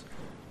 notice.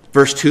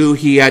 Verse 2,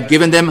 he had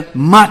given them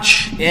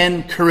much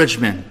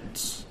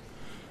encouragement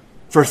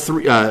for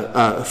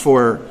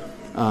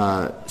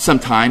some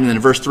time. And then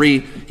in verse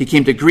 3, he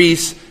came to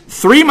Greece,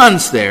 3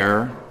 months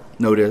there,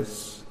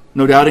 notice,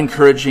 no doubt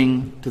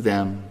encouraging to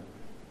them.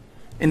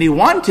 And he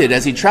wanted,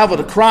 as he traveled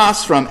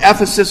across from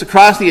Ephesus,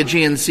 across the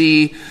Aegean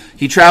Sea,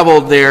 he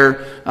traveled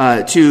there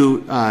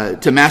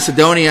to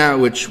Macedonia,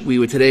 which we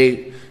would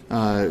today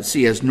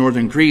see as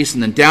northern Greece,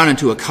 and then down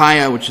into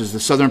Achaia, which is the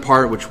southern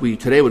part, which we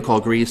today would call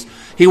Greece.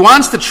 He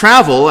wants to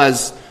travel,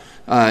 as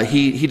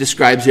he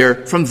describes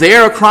there, from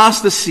there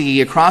across the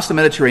sea, across the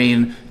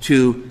Mediterranean,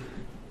 to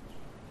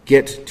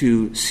get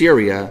to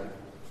Syria,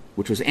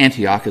 which was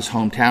Antioch, his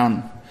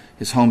hometown,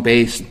 his home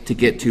base, to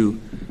get to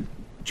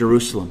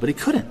Jerusalem. But he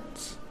couldn't.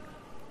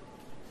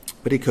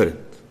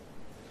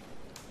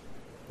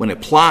 When a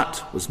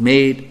plot was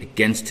made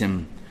against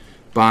him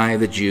by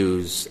the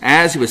Jews,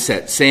 as he was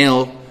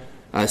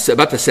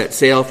about to set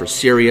sail for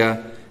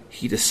Syria,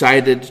 he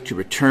decided to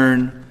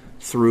return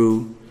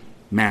through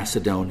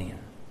Macedonia.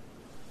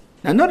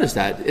 Now notice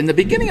that in the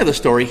beginning of the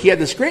story, he had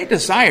this great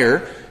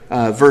desire,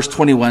 verse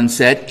 21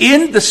 said,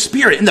 in the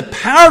Spirit, in the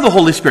power of the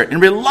Holy Spirit, in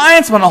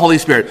reliance upon the Holy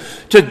Spirit,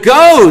 to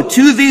go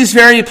to these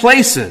very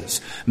places,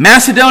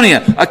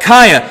 Macedonia,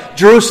 Achaia,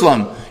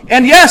 Jerusalem.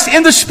 And yes,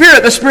 in the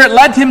Spirit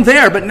led him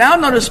there. But now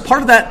notice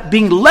part of that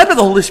being led by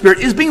the Holy Spirit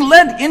is being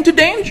led into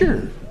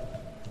danger.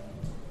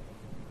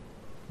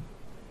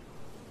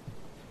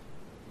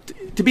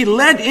 To be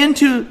led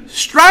into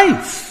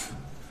strife,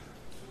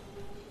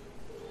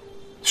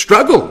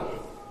 struggle.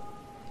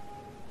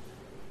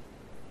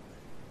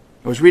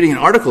 I was reading an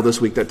article this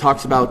week that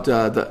talks about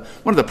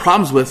one of the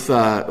problems with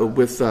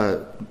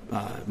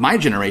my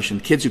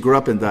generation, kids who grew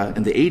up in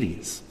the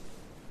 80s.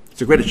 It's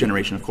the greatest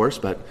generation, of course,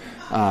 but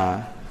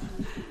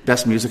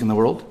best music in the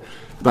world.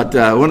 But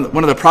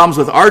one of the problems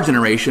with our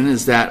generation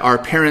is that our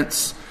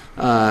parents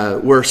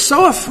were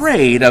so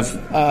afraid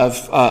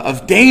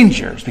of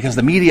dangers because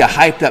the media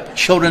hyped up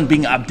children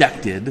being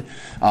abducted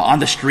on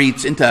the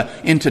streets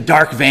into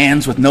dark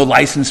vans with no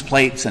license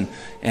plates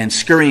and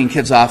scurrying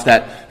kids off,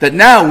 that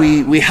now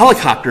we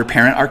helicopter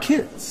parent our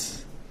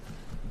kids.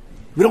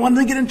 We don't want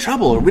them to get in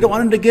trouble, or we don't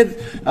want them to get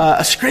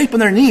a scrape on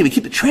their knee. We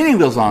keep the training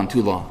wheels on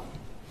too long.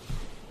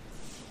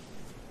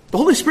 The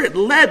Holy Spirit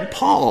led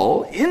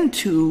Paul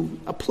into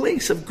a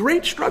place of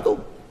great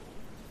struggle.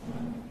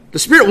 The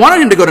Spirit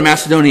wanted him to go to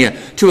Macedonia,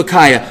 to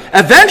Achaia,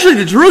 eventually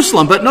to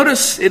Jerusalem, but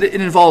notice it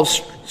involves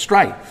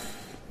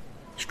strife,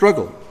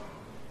 struggle,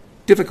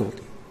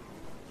 difficulty.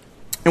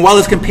 And while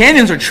his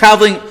companions are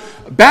traveling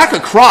back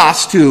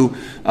across to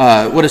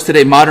what is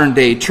today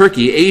modern-day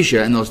Turkey,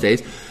 Asia in those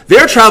days,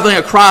 they're traveling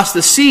across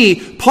the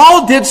sea.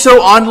 Paul did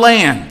so on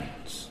land.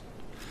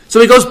 So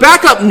he goes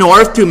back up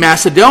north to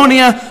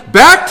Macedonia,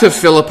 back to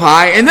Philippi,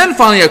 and then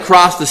finally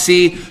across the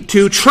sea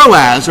to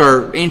Troas,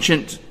 or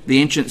the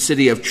ancient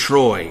city of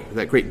Troy.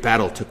 That great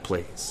battle took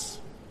place.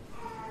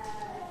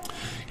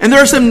 And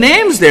there are some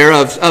names there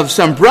of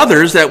some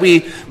brothers that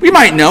we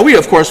might know.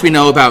 We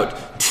know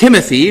about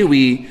Timothy.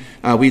 We've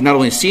not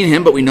only seen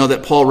him, but we know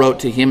that Paul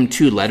wrote to him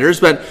 2 letters.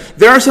 But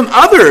there are some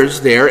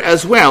others there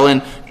as well.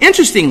 And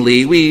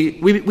interestingly,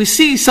 we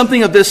see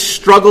something of this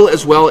struggle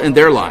as well in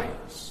their lives.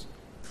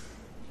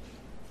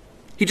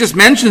 He just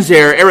mentions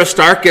there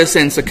Aristarchus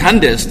and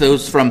Secundus,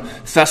 those from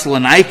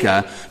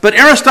Thessalonica. But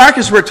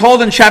Aristarchus, we're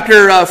told in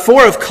chapter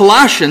 4 of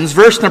Colossians,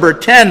 verse number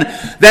 10,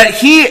 that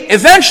he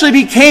eventually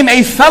became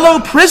a fellow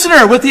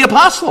prisoner with the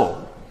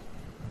apostle.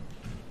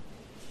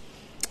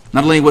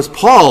 Not only was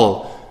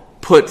Paul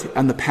put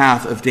on the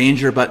path of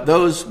danger, but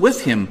those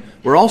with him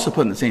were also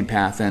put on the same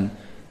path, and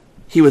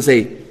he was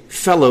a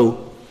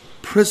fellow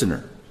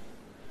prisoner.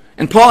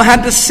 And Paul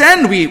had to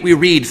send, we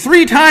read,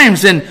 3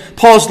 times in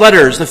Paul's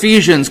letters,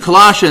 Ephesians,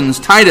 Colossians,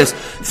 Titus.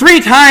 3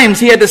 times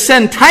he had to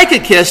send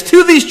Tychicus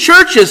to these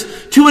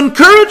churches to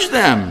encourage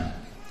them.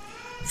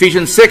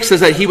 Ephesians 6 says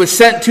that he was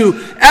sent to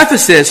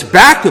Ephesus,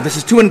 back to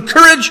Ephesus, to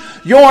encourage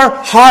your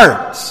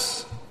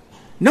hearts.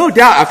 No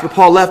doubt after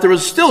Paul left, there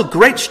was still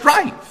great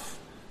strife.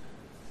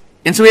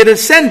 And so he had to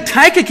send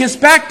Tychicus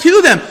back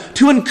to them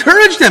to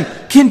encourage them.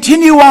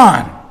 Continue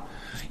on.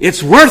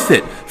 It's worth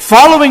it.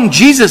 Following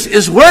Jesus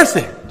is worth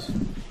it.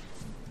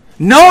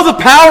 Know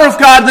the power of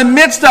God in the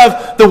midst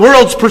of the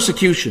world's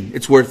persecution.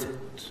 It's worth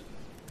it.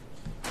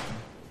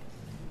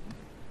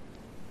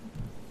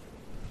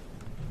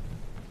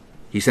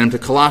 He sent him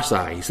to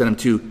Colossae. He sent him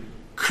to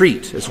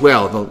Crete as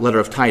well, the letter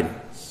of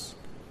Titus.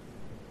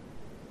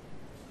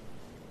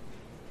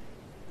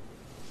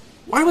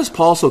 Why was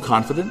Paul so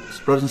confident,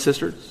 brothers and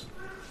sisters?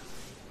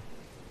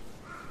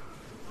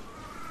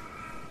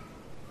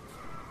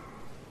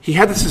 He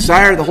had this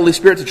desire of the Holy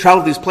Spirit to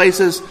travel to these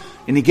places,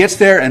 and he gets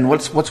there, and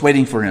what's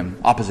waiting for him?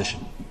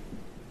 Opposition.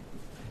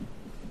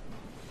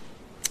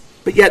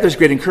 But yet there's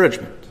great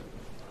encouragement.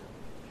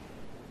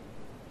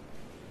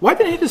 Why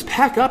didn't he just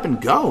pack up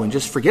and go and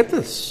just forget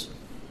this?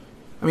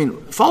 I mean,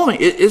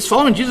 is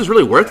following Jesus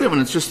really worth it when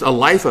it's just a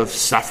life of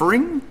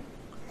suffering?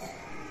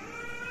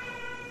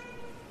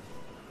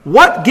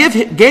 What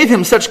gave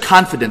him such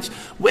confidence?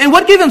 And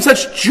what gave him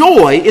such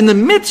joy in the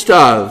midst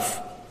of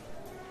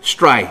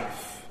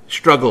strife,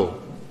 struggle,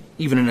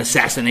 even an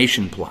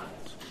assassination plot?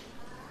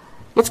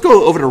 Let's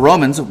go over to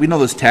Romans. We know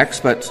those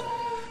texts, but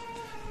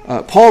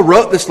Paul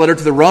wrote this letter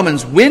to the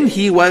Romans when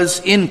he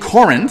was in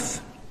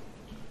Corinth,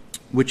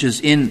 which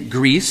is in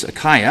Greece,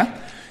 Achaia,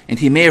 and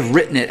he may have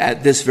written it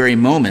at this very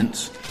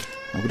moment.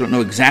 We don't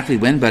know exactly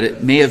when, but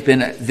it may have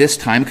been at this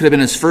time. It could have been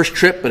his first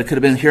trip, but it could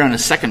have been here on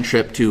his second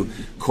trip to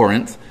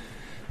Corinth.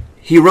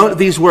 He wrote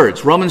these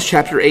words, Romans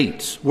chapter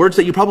 8, words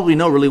that you probably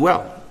know really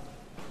well.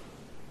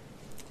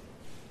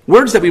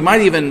 Words that we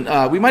might even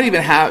have,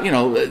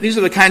 these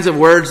are the kinds of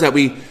words that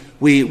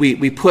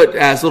we put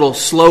as little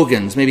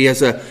slogans, maybe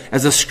as a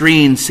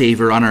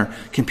screensaver on our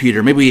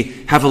computer. Maybe we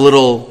have a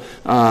little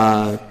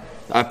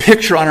a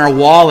picture on our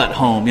wall at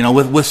home,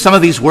 with some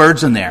of these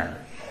words in there.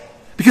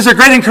 Because they're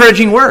great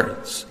encouraging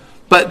words.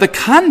 But the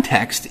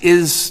context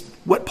is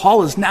what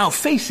Paul is now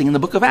facing in the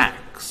book of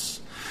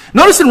Acts.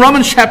 Notice in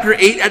Romans chapter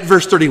 8 at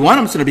verse 31,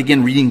 I'm just going to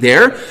begin reading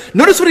there.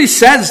 Notice what he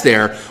says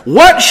there.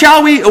 What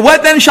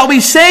then shall we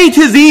say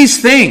to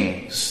these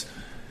things?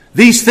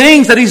 These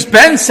things that he's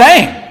been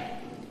saying.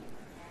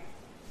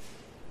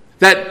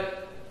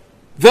 That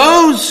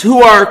those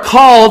who are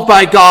called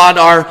by God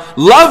are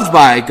loved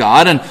by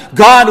God, and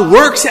God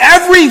works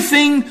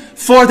everything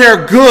for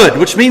their good,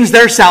 which means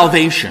their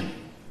salvation.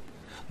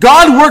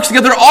 God works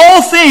together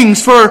all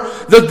things for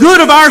the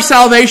good of our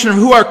salvation of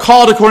who are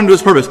called according to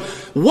his purpose.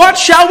 What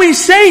shall we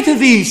say to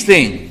these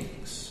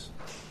things?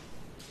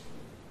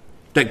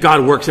 That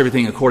God works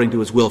everything according to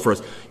his will for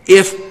us.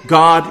 If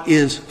God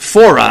is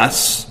for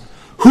us,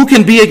 who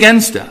can be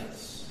against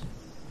us?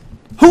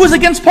 Who was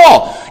against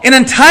Paul? An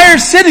entire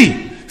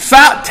city,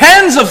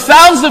 tens of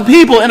thousands of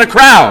people in a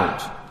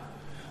crowd,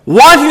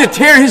 wanting to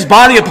tear his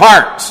body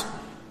apart.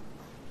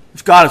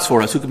 If God is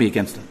for us, who can be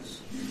against us?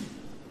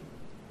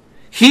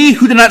 He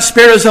who did not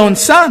spare his own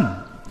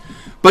son,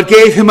 but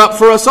gave him up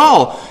for us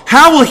all,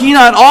 how will he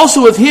not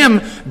also with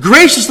him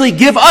graciously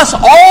give us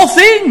all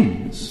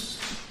things?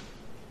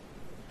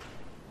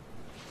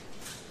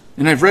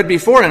 And I've read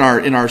before in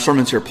our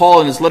sermons here,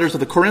 Paul in his letters to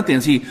the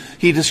Corinthians, he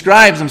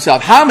describes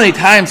himself, how many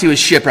times he was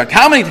shipwrecked,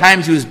 how many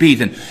times he was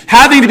beaten,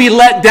 having to be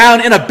let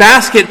down in a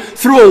basket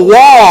through a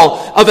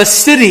wall of a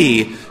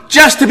city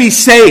just to be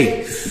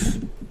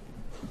safe.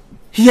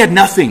 He had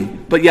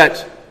nothing, but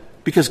yet,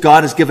 because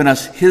God has given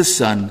us his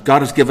Son,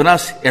 God has given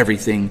us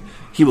everything,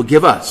 he will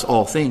give us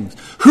all things.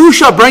 Who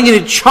shall bring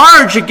any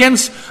charge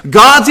against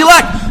God's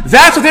elect?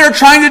 That's what they were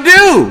trying to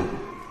do.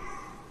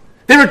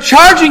 They were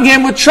charging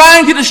him with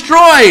trying to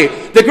destroy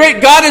the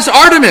great goddess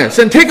Artemis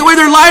and take away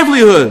their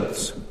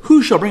livelihoods.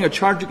 Who shall bring a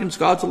charge against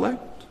God's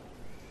elect?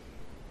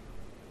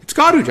 It's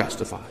God who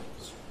justifies.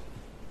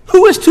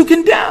 Who is to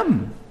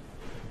condemn?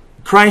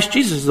 Christ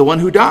Jesus is the one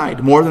who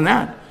died. More than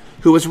that,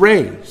 who was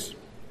raised,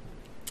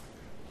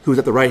 who is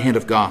at the right hand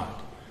of God,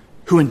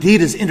 who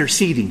indeed is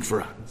interceding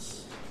for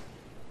us.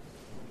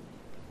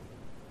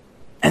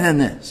 And then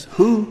this,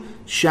 who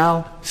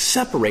shall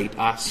separate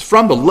us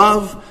from the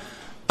love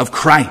of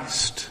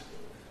Christ?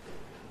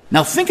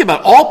 Now think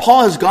about all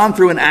Paul has gone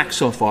through in Acts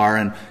so far,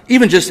 and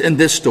even just in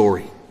this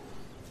story.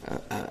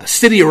 A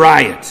city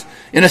riot,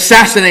 an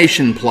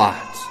assassination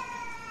plot.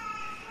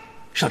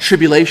 Shall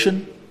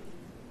tribulation,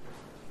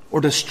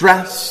 or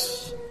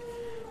distress,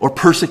 or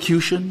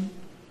persecution,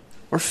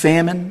 or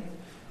famine,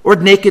 or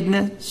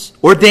nakedness,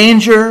 or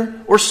danger,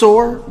 or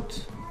sword?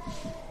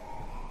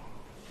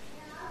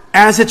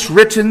 As it's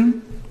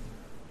written,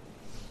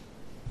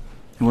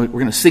 and we're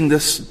going to sing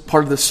this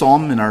part of this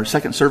psalm in our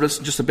second service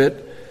in just a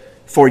bit.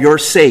 For your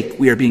sake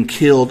we are being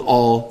killed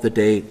all the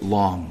day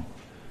long.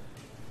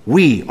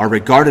 We are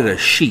regarded as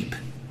sheep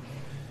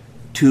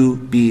to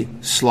be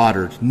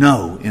slaughtered.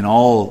 No, in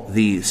all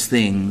these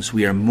things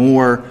we are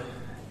more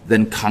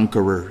than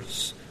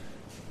conquerors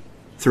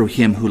through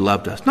him who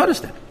loved us.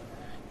 Notice that.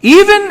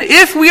 Even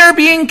if we are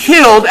being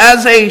killed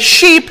as a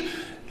sheep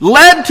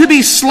led to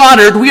be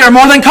slaughtered, we are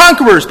more than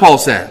conquerors, Paul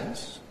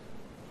says.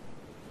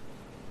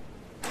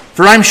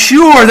 For I'm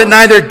sure that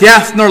neither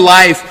death nor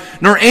life,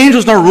 nor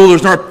angels nor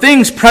rulers, nor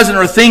things present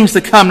nor things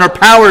to come, nor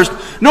powers,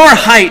 nor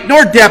height,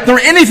 nor depth, nor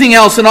anything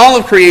else in all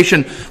of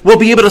creation will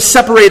be able to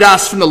separate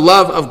us from the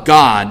love of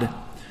God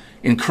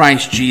in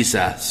Christ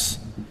Jesus,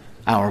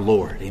 our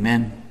Lord.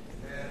 Amen.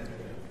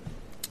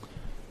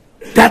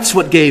 That's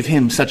what gave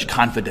him such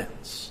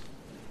confidence.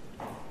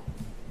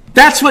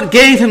 That's what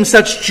gave him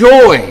such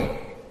joy.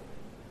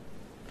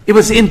 It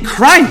was in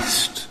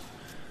Christ,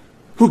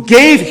 who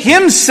gave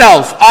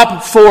himself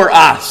up for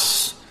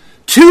us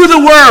to the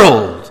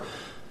world,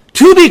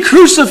 to be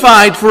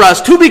crucified for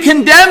us, to be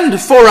condemned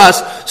for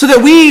us, so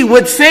that we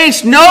would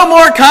face no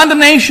more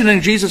condemnation in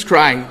Jesus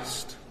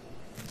Christ.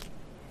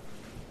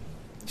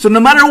 So no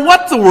matter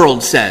what the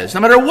world says,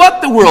 no matter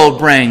what the world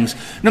brings,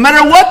 no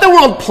matter what the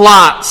world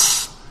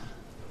plots,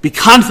 be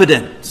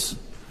confident.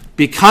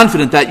 Be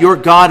confident that your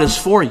God is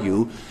for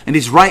you, and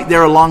he's right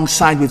there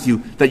alongside with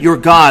you, that your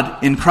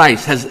God in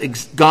Christ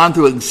has gone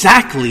through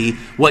exactly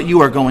what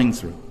you are going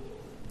through.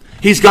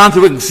 He's gone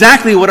through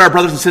exactly what our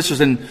brothers and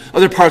sisters in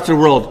other parts of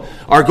the world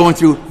are going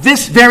through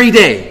this very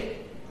day.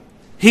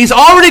 He's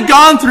already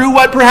gone through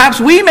what perhaps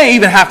we may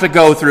even have to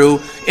go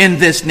through in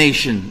this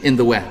nation in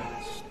the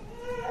West.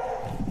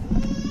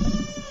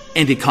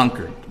 And he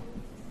conquered.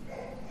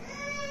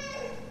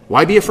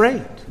 Why be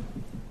afraid?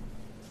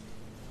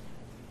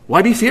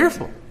 Why be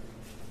fearful?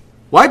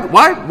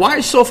 Why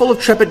so full of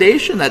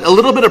trepidation that a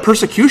little bit of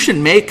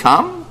persecution may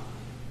come?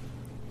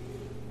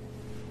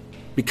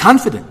 Be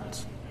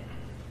confident.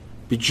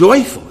 Be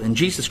joyful in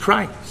Jesus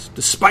Christ,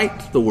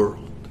 despite the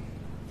world.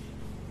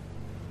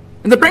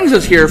 And that brings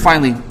us here,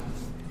 finally,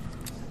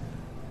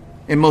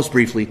 and most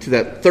briefly, to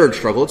that third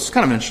struggle. It's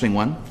kind of an interesting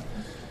one.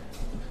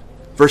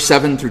 Verse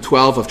 7 through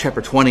 12 of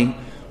chapter 20.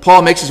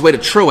 Paul makes his way to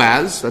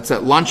Troas. That's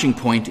that launching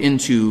point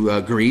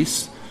into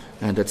Greece.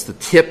 And that's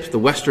the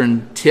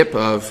western tip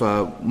of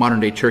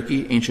modern-day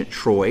Turkey, ancient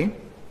Troy.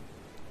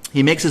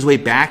 He makes his way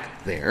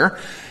back there.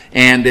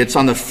 And it's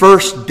on the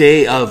first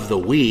day of the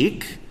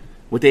week.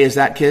 What day is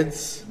that,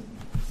 kids?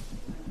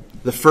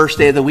 The first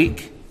day of the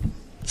week?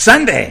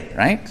 Sunday,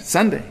 right?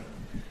 Sunday.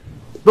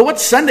 But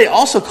what's Sunday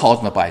also called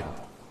in the Bible?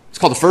 It's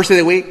called the first day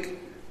of the week,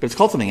 but it's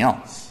called something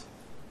else.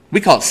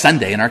 We call it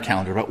Sunday in our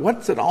calendar, but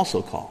what's it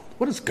also called?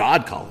 What does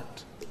God call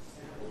it?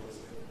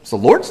 It's the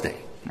Lord's Day,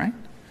 right?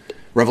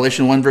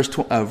 Revelation 1 verse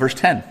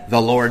 10,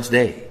 the Lord's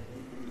Day.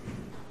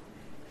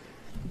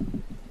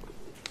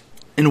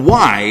 And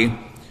why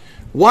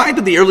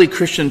did the early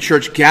Christian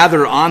church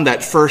gather on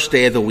that first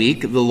day of the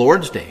week, the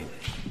Lord's Day?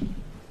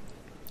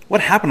 What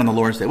happened on the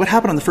Lord's Day? What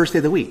happened on the first day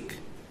of the week?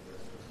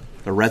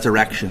 The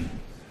resurrection.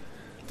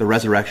 The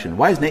resurrection.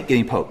 Why is Nate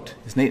getting poked?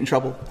 Is Nate in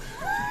trouble?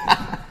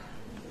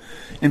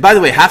 And by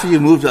the way, half of you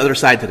moved to the other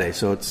side today,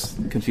 so it's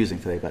confusing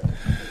today, but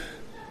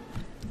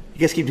you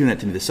guys keep doing that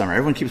to me this summer.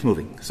 Everyone keeps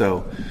moving.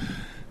 So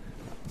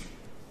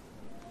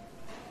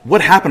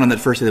what happened on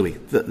that first day of the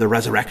week? The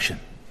resurrection.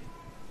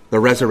 The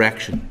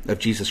resurrection of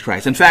Jesus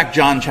Christ. In fact,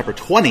 John chapter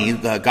 20,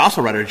 the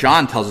gospel writer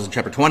John tells us in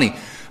chapter 20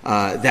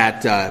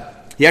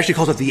 that he actually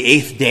calls it the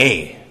eighth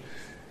day.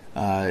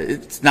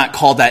 It's not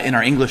called that in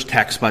our English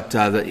text, but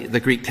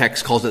the Greek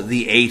text calls it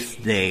the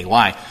eighth day.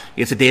 Why?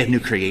 It's a day of new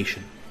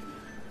creation.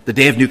 The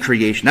day of new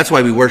creation. That's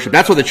why we worship.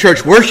 That's why the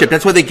church worshiped.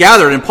 That's why they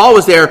gathered. And Paul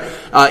was there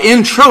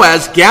in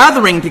Troas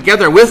gathering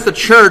together with the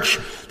church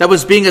that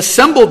was being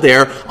assembled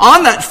there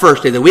on that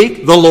first day of the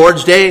week, the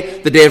Lord's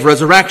Day, the day of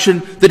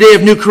resurrection, the day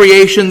of new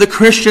creation, the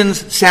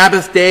Christians'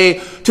 Sabbath day.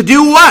 To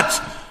do what?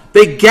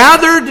 They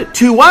gathered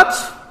to what?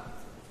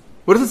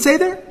 What does it say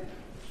there?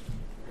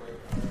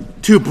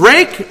 To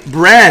break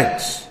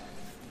bread.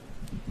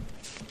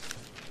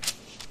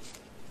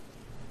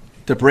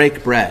 To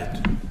break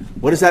bread.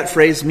 What does that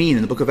phrase mean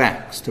in the book of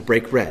Acts, to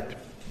break bread?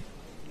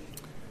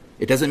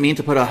 It doesn't mean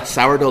to put a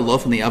sourdough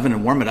loaf in the oven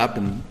and warm it up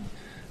and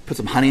put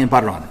some honey and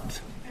butter on it.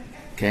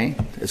 Okay?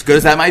 As good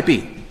as that might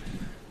be.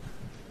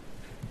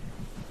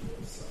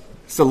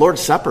 It's the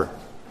Lord's Supper.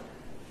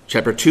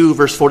 Chapter 2,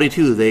 verse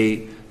 42,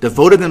 they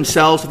devoted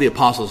themselves to the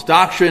apostles'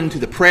 doctrine, to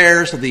the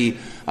prayers, to the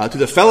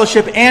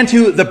fellowship, and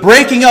to the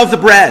breaking of the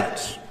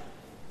bread.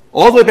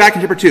 All the way back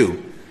in chapter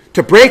 2.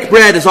 To break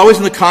bread is always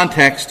in the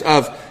context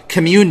of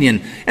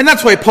communion. And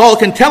that's why Paul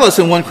can tell us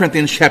in 1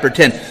 Corinthians chapter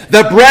 10,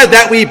 the bread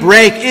that we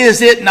break,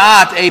 is it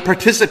not a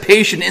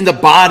participation in the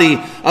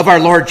body of our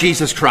Lord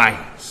Jesus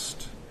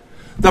Christ?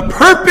 The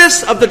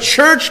purpose of the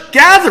church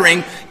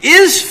gathering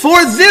is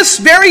for this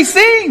very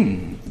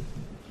thing.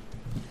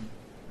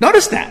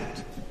 Notice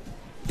that.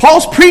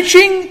 Paul's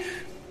preaching,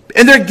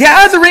 and they're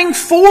gathering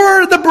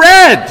for the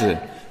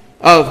bread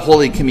of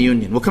Holy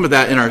Communion. We'll come to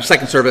that in our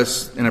second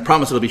service, and I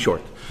promise it'll be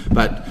short.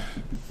 But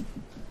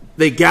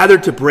they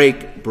gathered to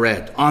break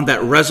bread on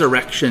that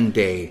resurrection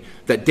day,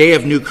 that day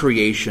of new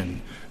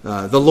creation,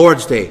 the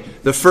Lord's Day,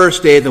 the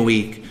first day of the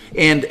week.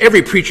 And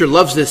every preacher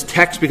loves this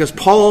text because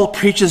Paul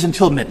preaches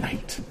until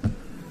midnight.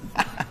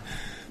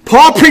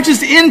 Paul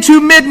preaches into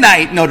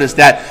midnight, notice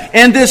that.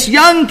 And this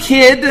young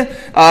kid,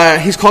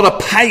 he's called a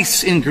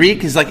pais in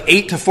Greek. He's like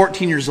 8 to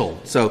 14 years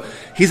old. So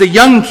he's a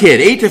young kid,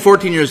 8 to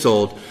 14 years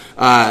old.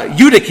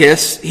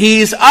 Eutychus,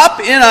 he's up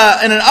in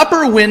an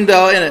upper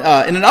window,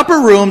 in an upper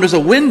room. There's a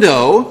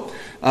window,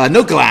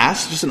 no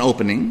glass, just an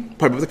opening,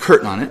 probably with a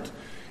curtain on it.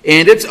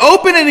 And it's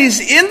open, and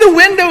he's in the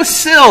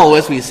windowsill,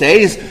 as we say.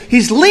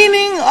 He's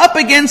leaning up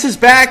against his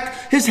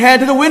back, his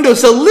head to the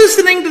windowsill,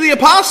 listening to the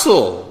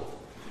apostle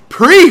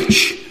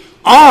preach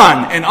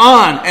on and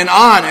on and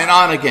on and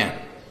on again.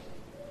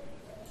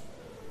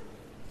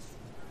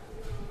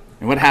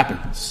 And what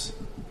happens?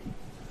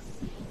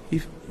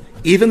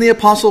 Even the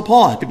Apostle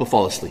Paul had people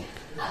fall asleep.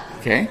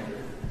 Okay?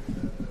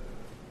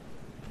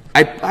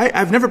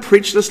 I've never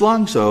preached this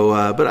long,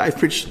 but I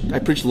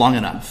preached long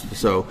enough.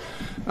 So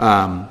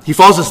he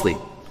falls asleep.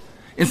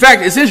 In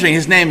fact, it's interesting.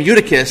 His name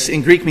Eutychus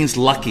in Greek means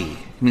lucky.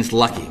 It means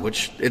lucky,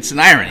 which it's an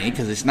irony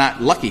because it's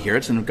not lucky here.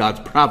 It's in God's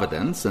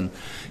providence. And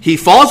he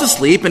falls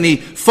asleep, and he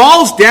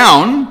falls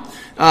down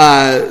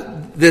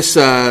this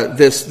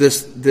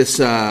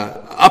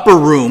upper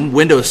room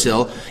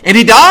windowsill, and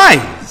he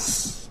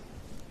dies.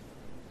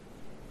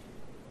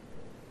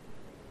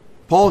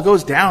 Paul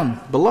goes down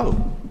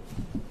below,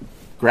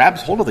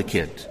 grabs hold of the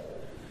kid.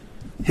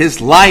 His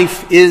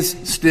life is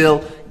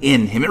still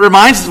in him. It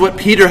reminds us of what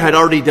Peter had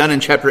already done in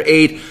chapter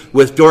 8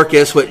 with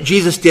Dorcas, what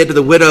Jesus did to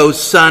the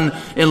widow's son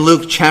in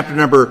Luke chapter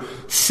number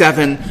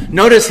 7.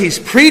 Notice he's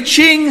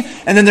preaching,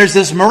 and then there's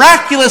this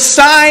miraculous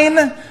sign,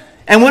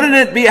 and And wouldn't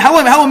it be,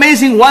 how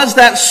amazing was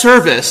that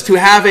service to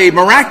have a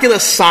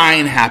miraculous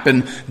sign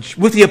happen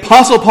with the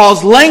Apostle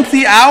Paul's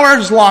lengthy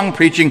hours-long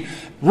preaching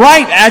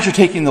right as you're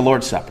taking the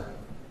Lord's Supper.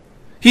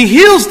 He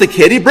heals the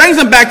kid. He brings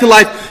him back to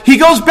life. He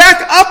goes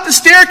back up the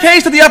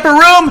staircase to the upper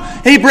room.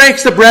 He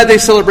breaks the bread. They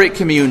celebrate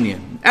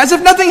communion as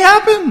if nothing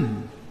happened.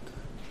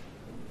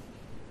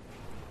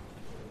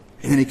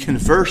 And then he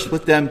conversed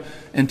with them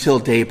until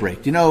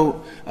daybreak. You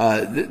know,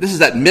 this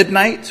is at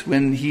midnight.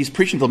 When he's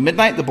preaching until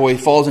midnight, the boy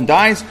falls and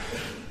dies.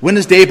 When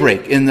is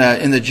daybreak in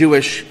the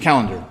Jewish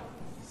calendar?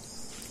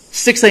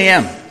 6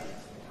 a.m.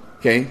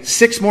 Okay,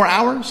 6 more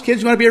hours?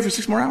 Kids, you want to be here for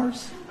 6 more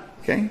hours?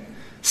 Okay,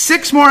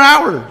 6 more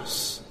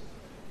hours.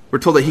 We're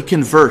told that he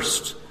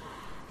conversed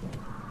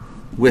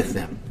with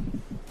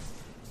them.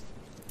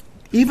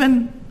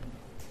 Even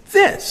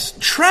this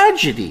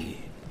tragedy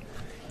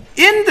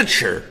in the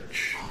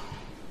church.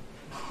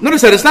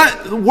 Notice that it's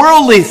not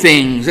worldly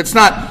things. It's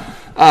not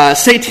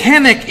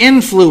satanic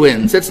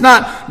influence. It's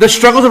not the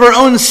struggles of our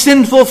own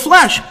sinful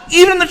flesh.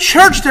 Even in the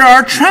church there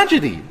are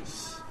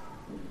tragedies.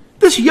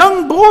 This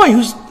young boy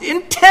who's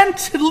intent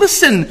to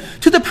listen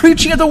to the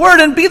preaching of the word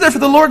and be there for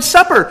the Lord's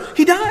Supper,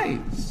 he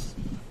dies.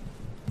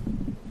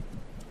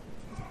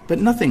 But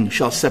nothing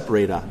shall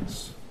separate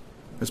us,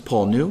 as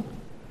Paul knew,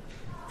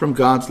 from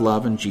God's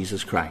love in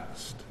Jesus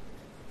Christ.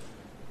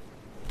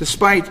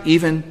 Despite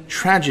even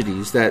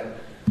tragedies that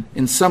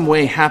in some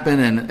way happen,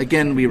 and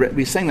again,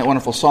 we sang that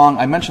wonderful song.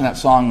 I mentioned that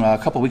song a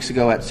couple weeks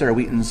ago at Sarah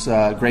Wheaton's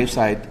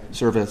graveside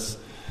service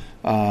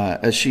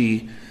as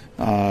she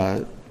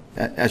died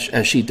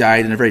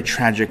in a very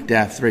tragic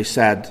death, very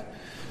sad.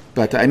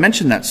 But I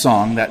mentioned that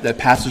song, that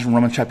passage from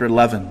Romans chapter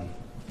 11.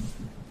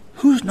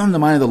 Who's known the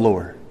mind of the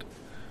Lord?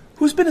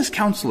 Who's been his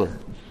counselor?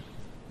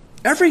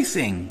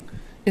 Everything.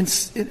 In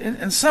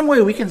some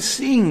way we can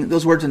sing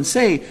those words and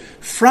say,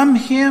 from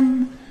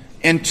him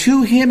and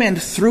to him and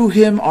through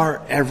him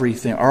are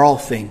everything, are all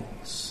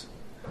things.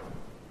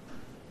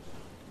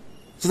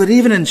 So that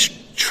even in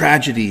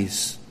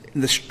tragedies, in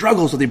the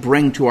struggles that they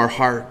bring to our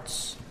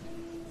hearts,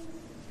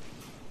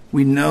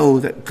 we know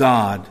that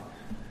God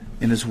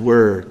and his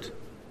word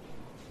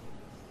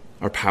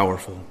are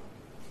powerful.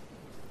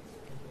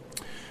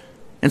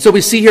 And so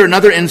we see here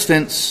another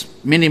instance,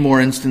 many more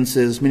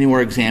instances, many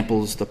more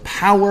examples, the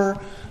power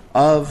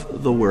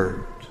of the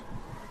word.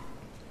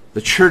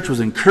 The church was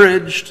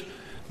encouraged.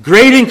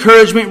 Great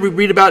encouragement we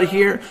read about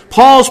here.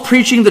 Paul's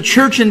preaching. The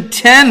church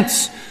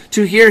intent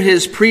to hear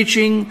his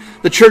preaching.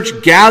 The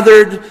church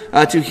gathered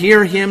to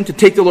hear him, to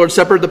take the Lord's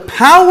Supper. The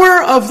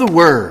power of the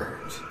word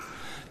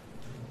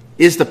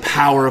is the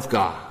power of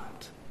God.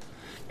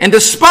 And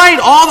despite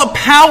all the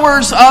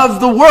powers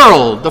of the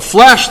world, the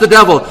flesh, the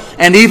devil,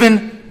 and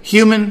even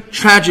human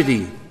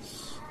tragedies,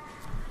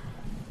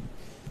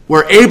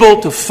 we're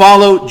able to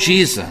follow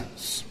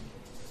Jesus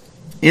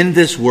in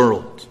this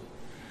world,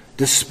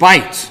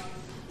 despite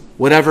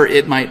whatever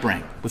it might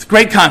bring, with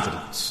great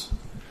confidence,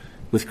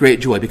 with great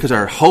joy, because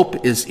our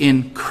hope is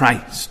in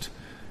Christ.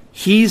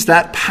 He's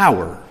that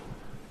power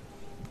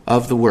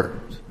of the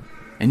word.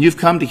 And you've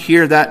come to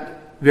hear that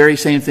very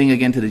same thing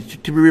again today,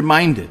 to be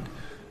reminded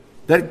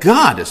that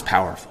God is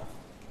powerful.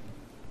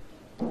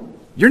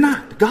 You're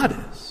not. God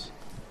is.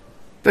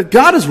 That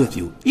God is with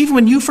you, even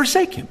when you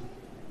forsake him.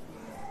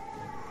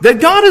 That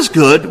God is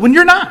good when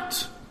you're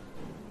not.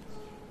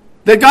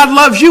 That God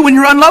loves you when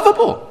you're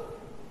unlovable.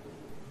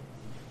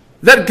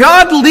 That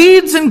God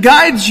leads and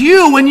guides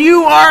you when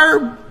you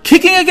are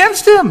kicking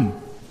against him.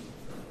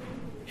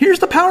 Here's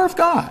the power of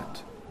God.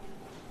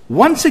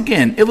 Once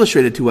again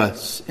illustrated to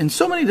us in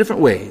so many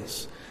different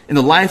ways in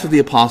the life of the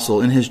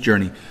apostle in his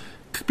journey.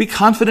 Be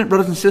confident,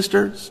 brothers and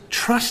sisters.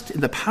 Trust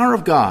in the power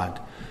of God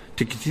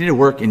to continue to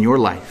work in your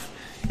life,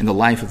 in the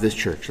life of this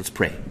church. Let's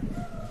pray.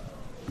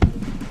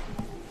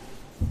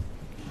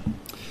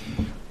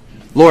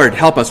 Lord,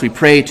 help us, we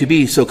pray, to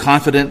be so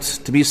confident,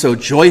 to be so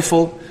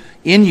joyful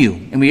in you.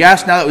 And we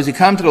ask now that as we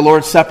come to the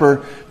Lord's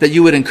Supper, that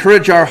you would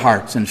encourage our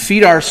hearts and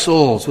feed our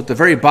souls with the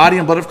very body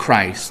and blood of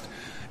Christ,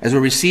 as we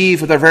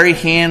receive with our very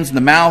hands in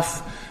the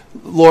mouth,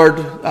 Lord,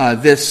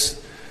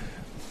 this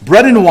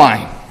bread and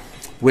wine,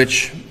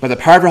 which by the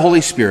power of your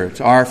Holy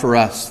Spirit are for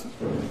us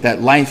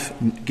that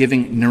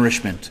life-giving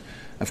nourishment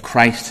of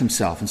Christ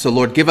himself. And so,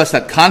 Lord, give us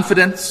that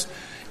confidence,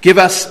 give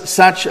us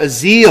such a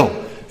zeal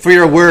for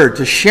your word,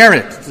 to share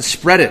it, to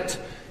spread it,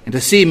 and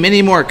to see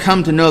many more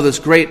come to know this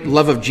great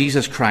love of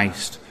Jesus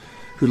Christ,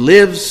 who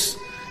lives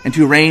and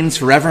who reigns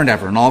forever and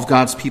ever. And all of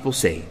God's people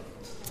say,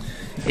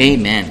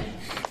 amen.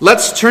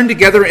 Let's turn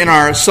together in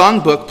our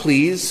songbook,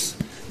 please,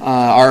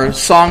 our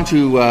song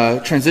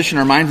to transition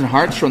our minds and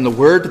hearts from the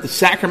word to the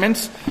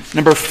sacraments,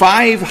 number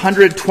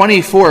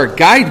 524,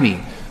 Guide Me,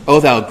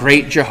 O Thou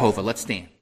Great Jehovah. Let's stand.